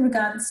question in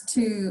regards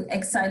to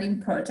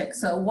exciting projects.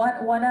 So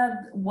what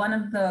are one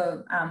of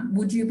the,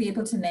 would you be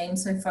able to name,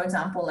 so for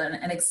example,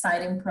 an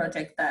exciting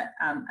project that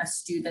a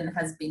student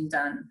has been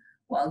done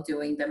while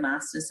doing the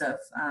Masters of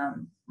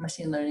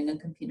Machine Learning and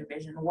Computer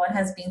Vision? What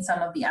has been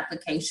some of the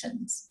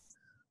applications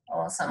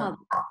or some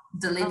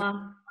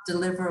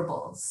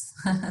deliverables?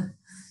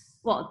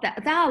 Well,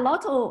 there are a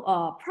lot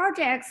of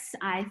projects,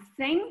 I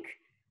think.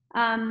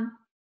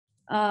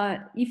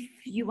 If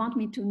you want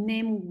me to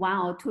name one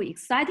or two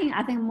exciting,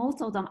 I think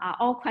most of them are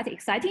all quite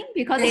exciting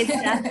because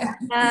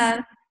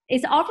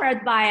it's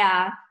offered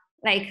by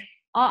like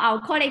all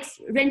our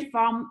colleagues range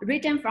from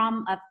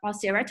a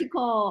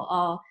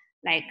theoretical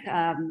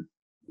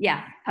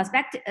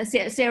perspective,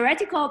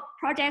 theoretical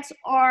projects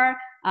or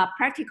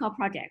practical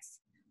projects.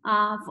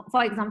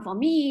 For example, for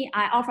me,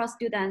 I offer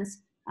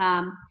students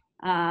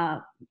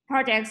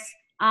projects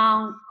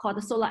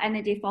called solar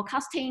energy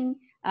forecasting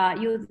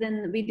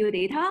using video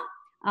data.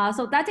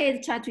 So that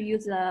is try to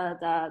use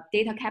the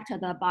data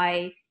captured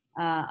by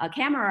a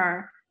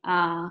camera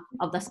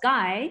of the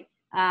sky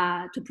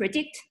to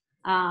predict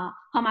how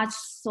much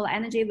solar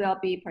energy will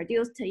be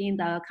produced in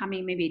the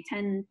coming maybe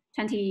 10,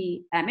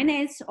 20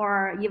 minutes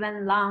or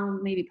even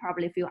long, maybe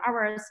probably a few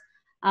hours.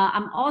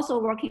 I'm also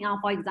working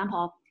on, for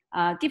example,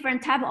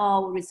 different type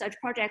of research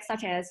projects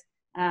such as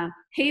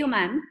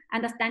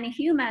understanding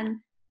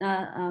human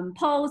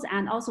pose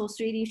and also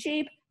 3D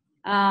shape.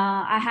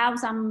 I have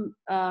some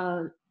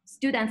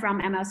student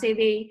from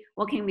MLCV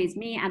working with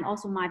me and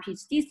also my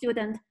PhD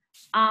student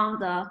on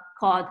the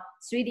called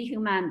 3D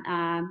human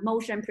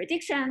motion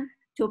prediction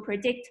to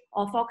predict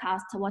or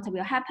forecast what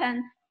will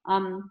happen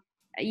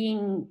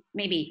in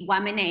maybe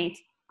 1 minute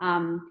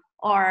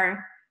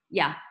or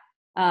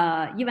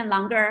even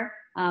longer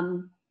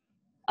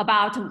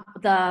about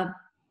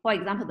for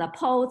example, the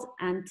pose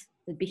and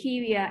the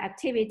behavior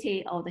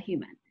activity of the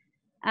human.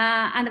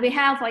 And we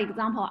have, for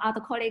example,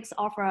 other colleagues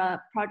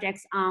offer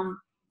projects on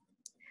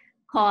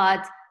called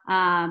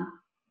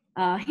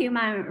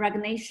human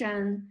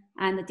recognition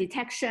and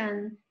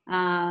detection,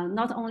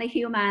 not only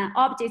human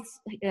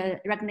objects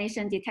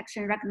recognition,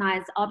 detection,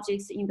 recognize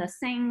objects in the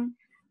scene,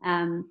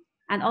 and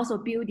also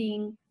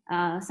building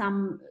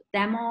some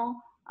demo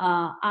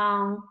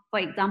on, for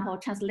example,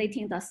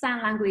 translating the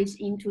sign language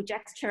into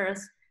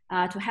gestures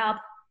to help,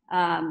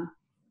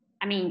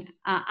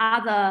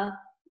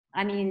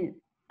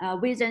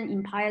 vision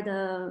impaired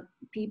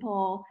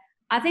people.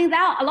 I think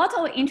there are a lot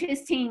of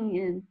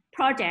interesting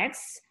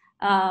projects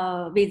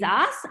with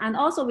us and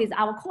also with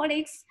our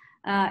colleagues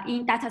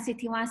in Data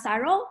 61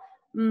 Saro,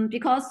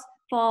 because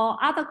for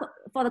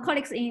the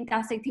colleagues in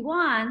Data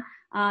 61,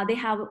 they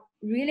have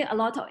really a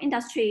lot of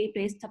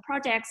industry-based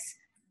projects.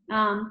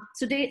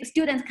 So the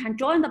students can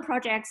join the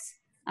projects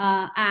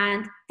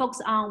and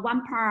focus on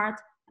one part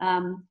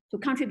to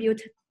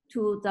contribute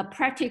to the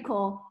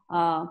practical,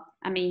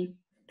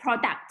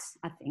 products,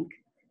 I think.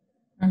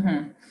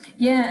 Mm-hmm.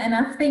 Yeah, and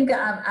I think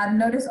I've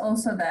noticed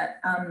also that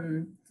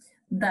a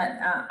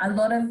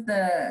lot of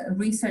the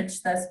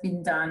research that's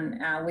been done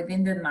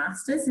within the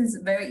masters is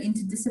very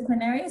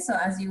interdisciplinary. So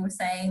as you were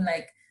saying,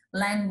 like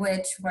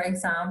language, for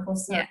example,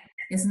 so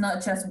it's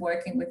not just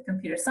working with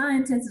computer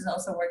scientists, it's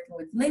also working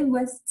with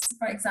linguists,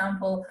 for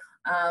example,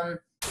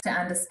 to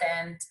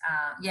understand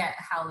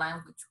how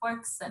language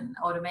works and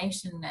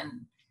automation,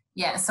 and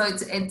so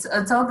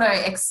it's all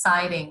very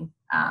exciting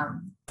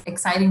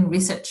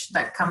research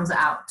that comes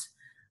out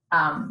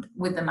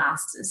with the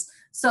masters.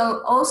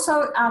 So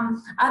also,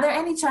 are there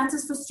any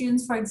chances for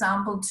students, for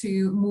example,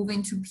 to move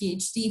into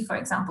PhD, for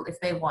example, if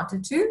they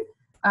wanted to,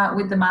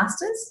 with the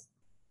masters?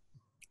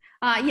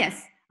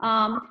 Yes.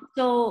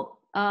 So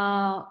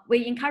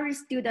we encourage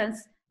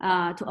students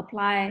to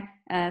apply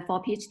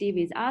for PhD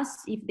with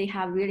us if they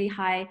have really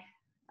high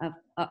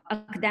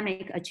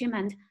academic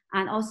achievement,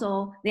 and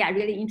also they are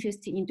really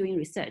interested in doing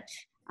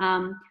research.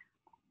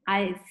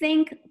 I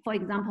think, for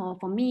example,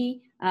 for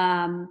me,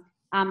 I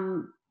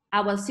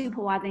was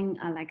supervising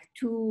like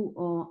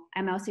 2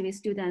 MLCV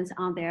students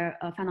on their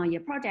final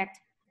year project.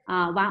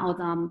 One of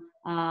them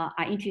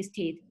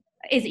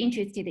is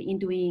interested in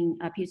doing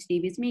a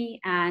PhD with me,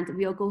 and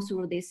we'll go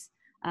through this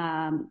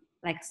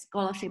like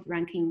scholarship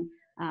ranking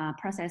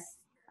process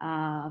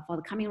for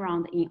the coming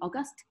round in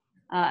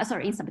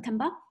in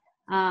September.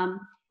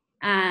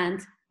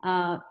 And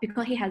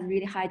because he has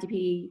really high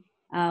GPA,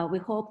 we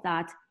hope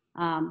that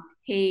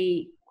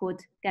he could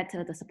get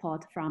the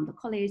support from the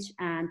college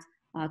and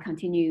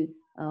continue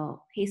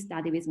his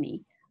study with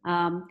me.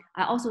 I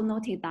also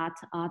noted that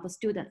other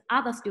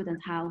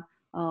students have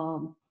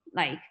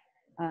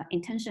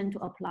intention to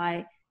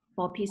apply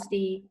for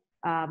PhD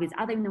with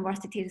other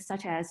universities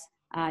such as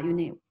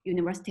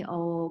University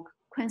of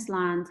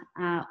Queensland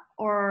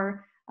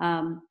or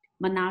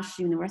Monash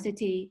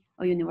University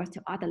or University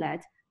of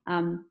Adelaide.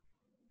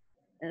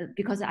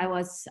 Because I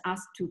was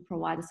asked to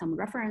provide some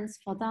reference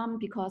for them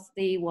because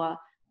they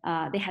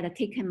had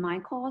taken my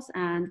course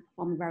and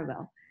performed very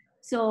well.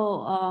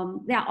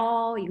 So they are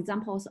all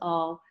examples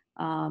of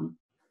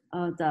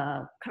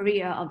the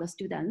career of the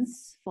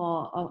students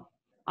for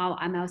our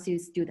MLC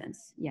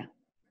students. Yeah.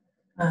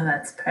 Oh,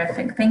 that's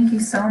perfect. Thank you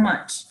so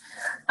much.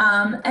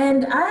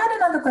 And I had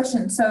another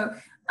question. So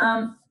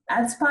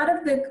as part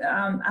of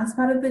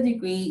the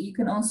degree, you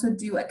can also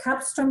do a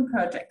capstone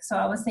project. So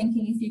I was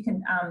thinking if you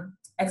can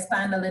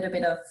expand a little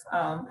bit of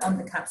on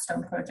the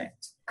capstone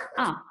project.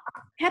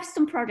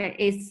 Capstone project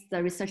is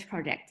the research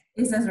project.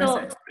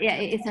 Research? Yeah,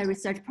 it's a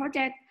research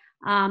project.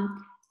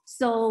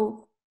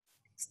 So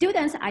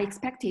students are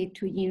expected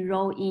to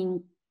enroll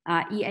in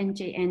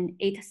ENJN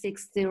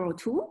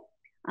 8602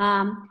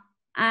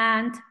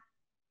 and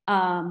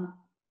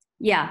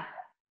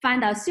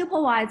find a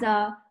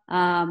supervisor.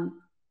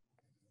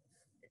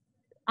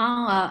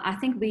 I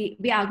think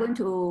we are going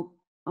to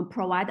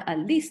provide a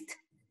list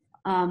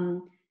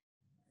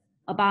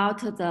about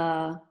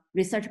the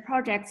research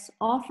projects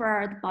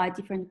offered by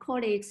different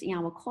colleagues in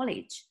our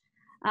college.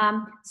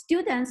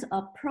 Students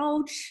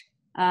approach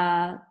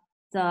the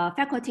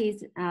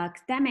faculty's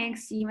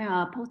academics, even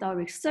postdoc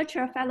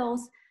researcher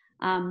fellows,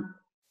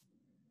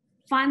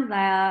 find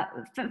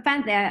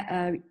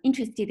they're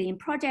interested in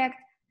project,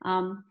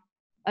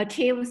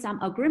 achieve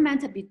some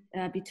agreement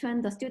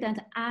between the student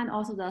and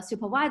also the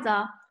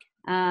supervisor,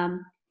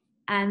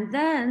 and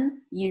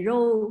then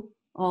enroll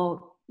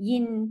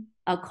in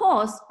a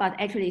course, but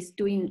actually is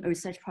doing a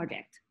research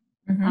project.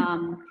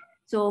 Mm-hmm.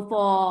 So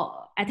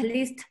for at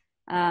least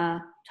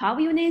 12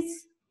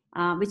 units,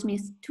 which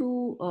means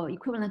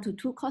equivalent to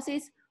 2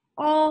 courses,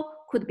 or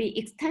could be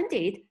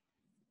extended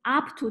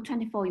up to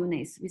 24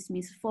 units, which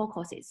means 4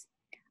 courses.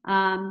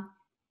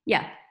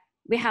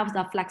 We have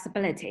the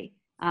flexibility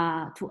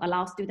to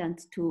allow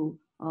students to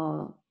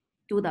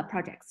do the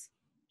projects.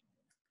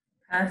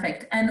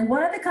 Perfect. And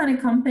what are the kind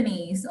of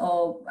companies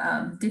or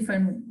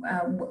different,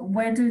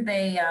 where do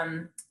they,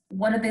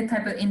 what are the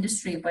type of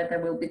industry where they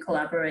will be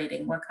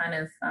collaborating? What kind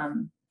of,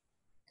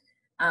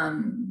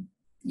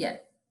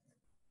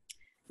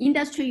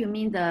 Industry, you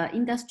mean the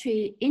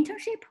industry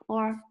internship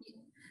or?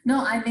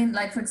 No, I mean,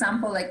 like, for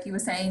example, like you were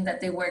saying that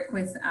they work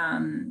with,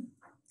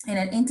 in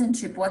an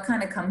internship, what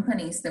kind of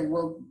companies that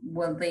will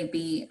they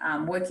be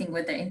working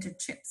with their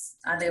internships?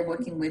 Are they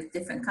working with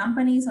different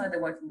companies, or are they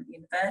working with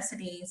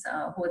universities?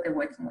 Who are they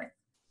working with?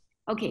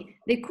 Okay,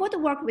 they could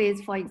work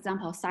with, for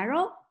example,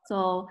 CSIRO.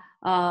 So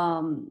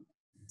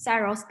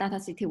CSIRO's Data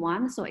City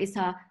One. So it's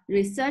a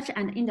research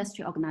and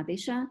industry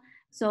organization.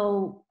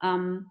 So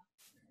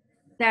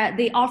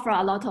they offer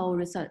a lot of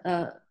research,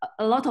 a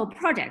lot of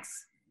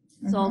projects.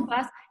 Mm-hmm. So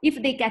first,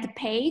 if they get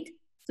paid,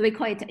 so we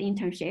call it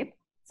internship.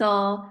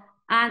 So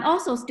and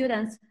also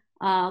students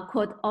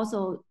could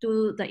also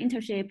do the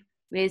internship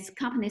with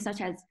companies such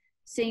as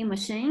Sing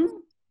Machine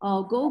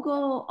or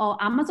Google or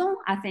Amazon.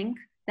 I think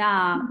there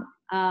are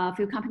a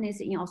few companies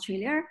in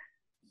Australia,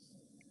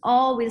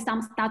 or with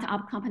some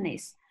startup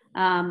companies.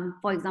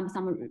 For example,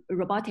 some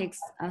robotics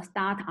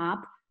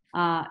startup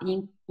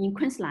in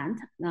Queensland,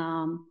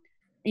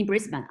 in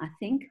Brisbane, I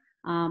think.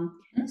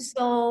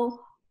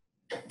 So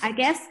I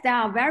guess there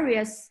are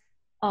various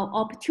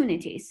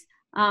opportunities.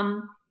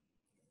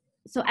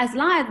 So as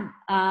long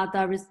as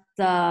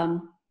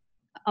the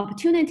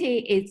opportunity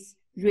is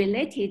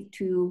related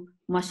to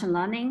machine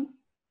learning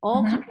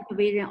or mm-hmm. computer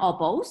vision or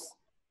both,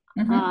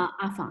 mm-hmm.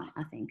 Are fine,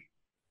 I think.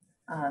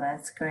 Oh,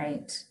 that's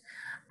great.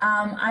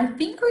 I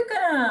think we're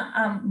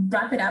gonna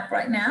wrap it up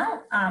right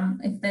now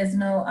if there's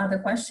no other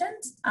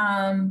questions.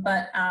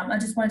 But I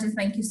just wanted to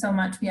thank you so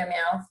much,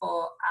 Miaomiao,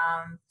 for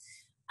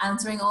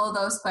answering all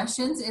those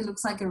questions. It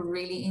looks like a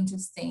really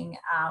interesting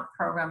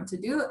program to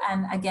do.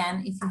 And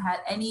again, if you had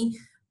any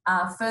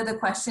further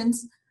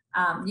questions,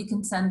 you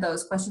can send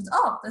those questions.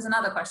 Oh, there's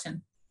another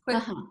question.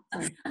 Quick.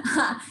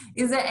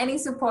 Is there any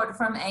support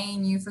from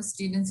ANU for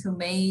students who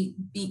may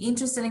be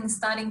interested in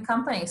starting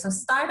companies or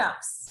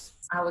startups?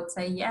 I would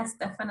say yes,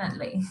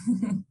 definitely.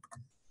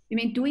 You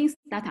mean doing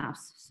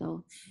startups?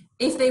 So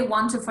if they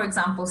want to, for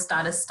example,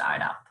 start a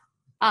startup.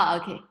 Oh,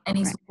 okay.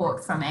 Any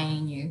support from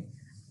ANU?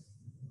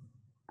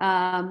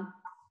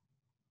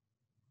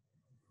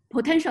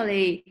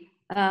 Potentially.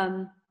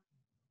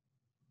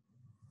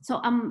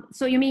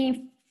 So you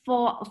mean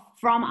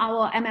from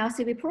our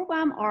MLCV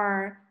program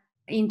or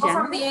in general?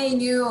 Or from the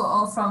ANU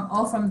or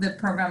from the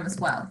program as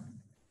well.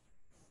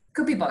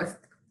 Could be both.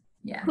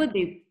 Yeah. Could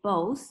be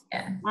both.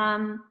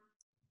 Yeah.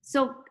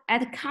 So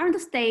at the current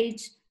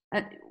stage,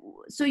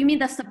 so you mean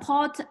the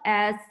support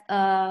as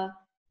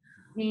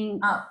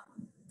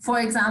for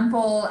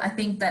example, I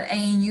think that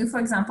ANU, for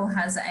example,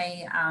 has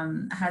an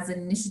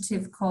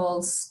initiative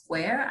called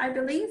Square, I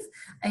believe,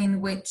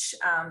 in which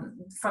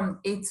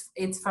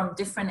it's from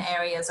different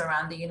areas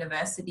around the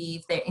university.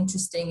 If they're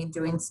interested in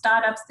doing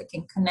startups, they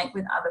can connect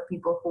with other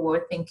people who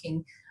are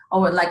thinking,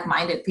 or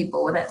like-minded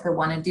people that they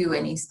want to do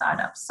any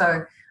startups.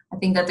 So I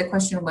think that the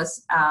question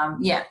was,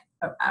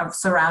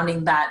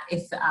 surrounding that.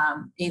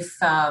 If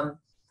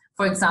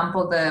for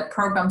example, the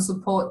program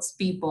supports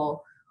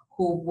people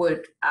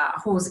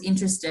who's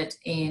interested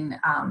in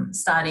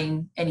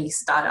starting any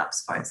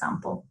startups, for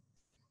example.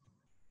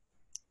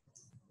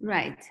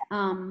 Right.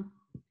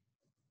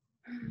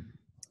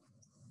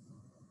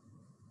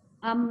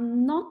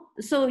 Not,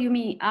 so you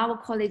mean our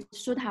college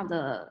should have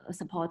the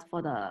support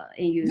for the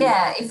AU?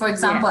 Yeah, if, for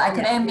example,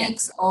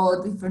 academics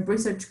or different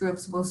research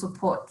groups will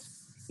support.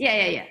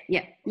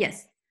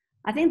 Yes.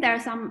 I think there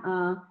are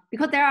some,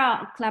 because there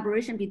are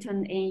collaboration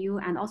between AU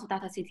and also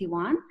Data City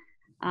One.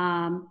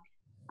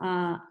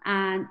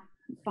 And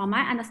from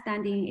my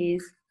understanding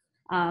is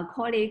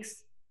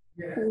colleagues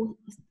who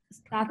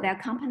start their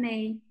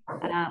company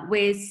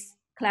with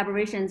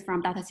collaborations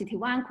from Data City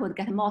One could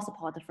get more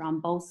support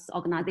from both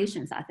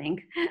organizations, I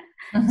think.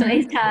 So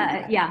it's,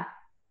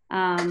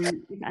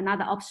 it's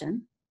another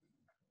option.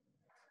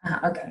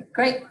 Okay,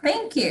 great.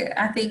 Thank you.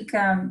 I think,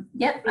 I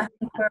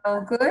think we're all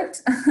good.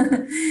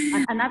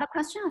 Another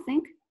question, I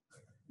think.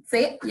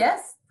 See,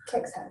 yes?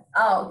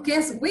 Oh,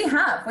 yes, we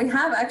have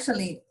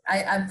actually,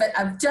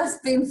 I've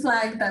just been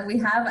flagged that we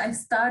have a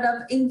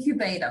startup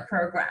incubator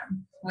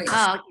program, which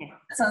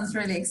sounds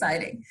really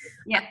exciting.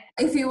 Yeah.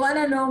 If you want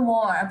to know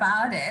more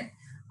about it,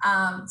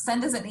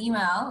 send us an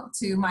email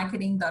to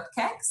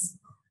marketing.cecs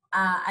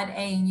at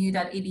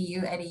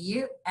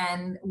anu.edu.au,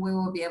 and we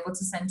will be able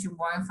to send you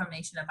more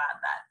information about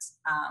that.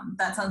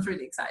 That sounds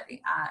really exciting.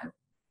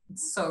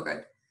 It's so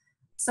good.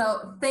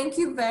 So thank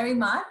you very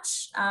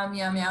much,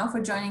 Miaomiao,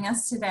 for joining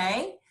us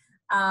today.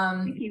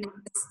 Thank you.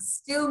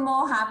 Still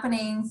more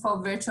happening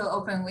for Virtual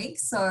Open Week.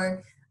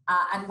 So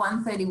at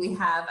 1:30 we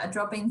have a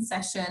drop-in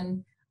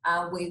session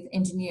with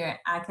engineer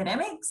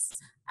academics.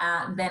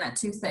 Then at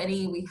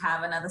 2:30 we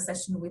have another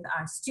session with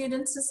our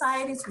student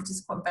societies, which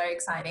is very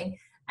exciting.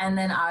 And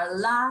then our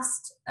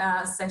last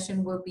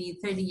session will be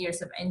 30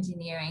 years of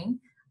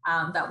engineering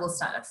that will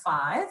start at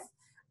 5.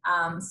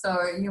 So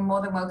you're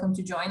more than welcome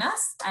to join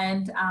us.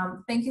 And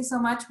thank you so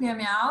much,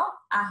 Miaomiao.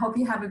 I hope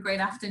you have a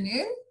great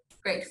afternoon,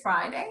 great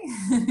Friday.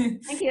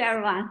 Thank you,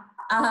 everyone.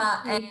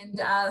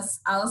 And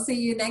I'll see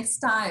you next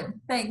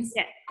time. Thanks.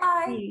 Yeah.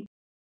 Bye.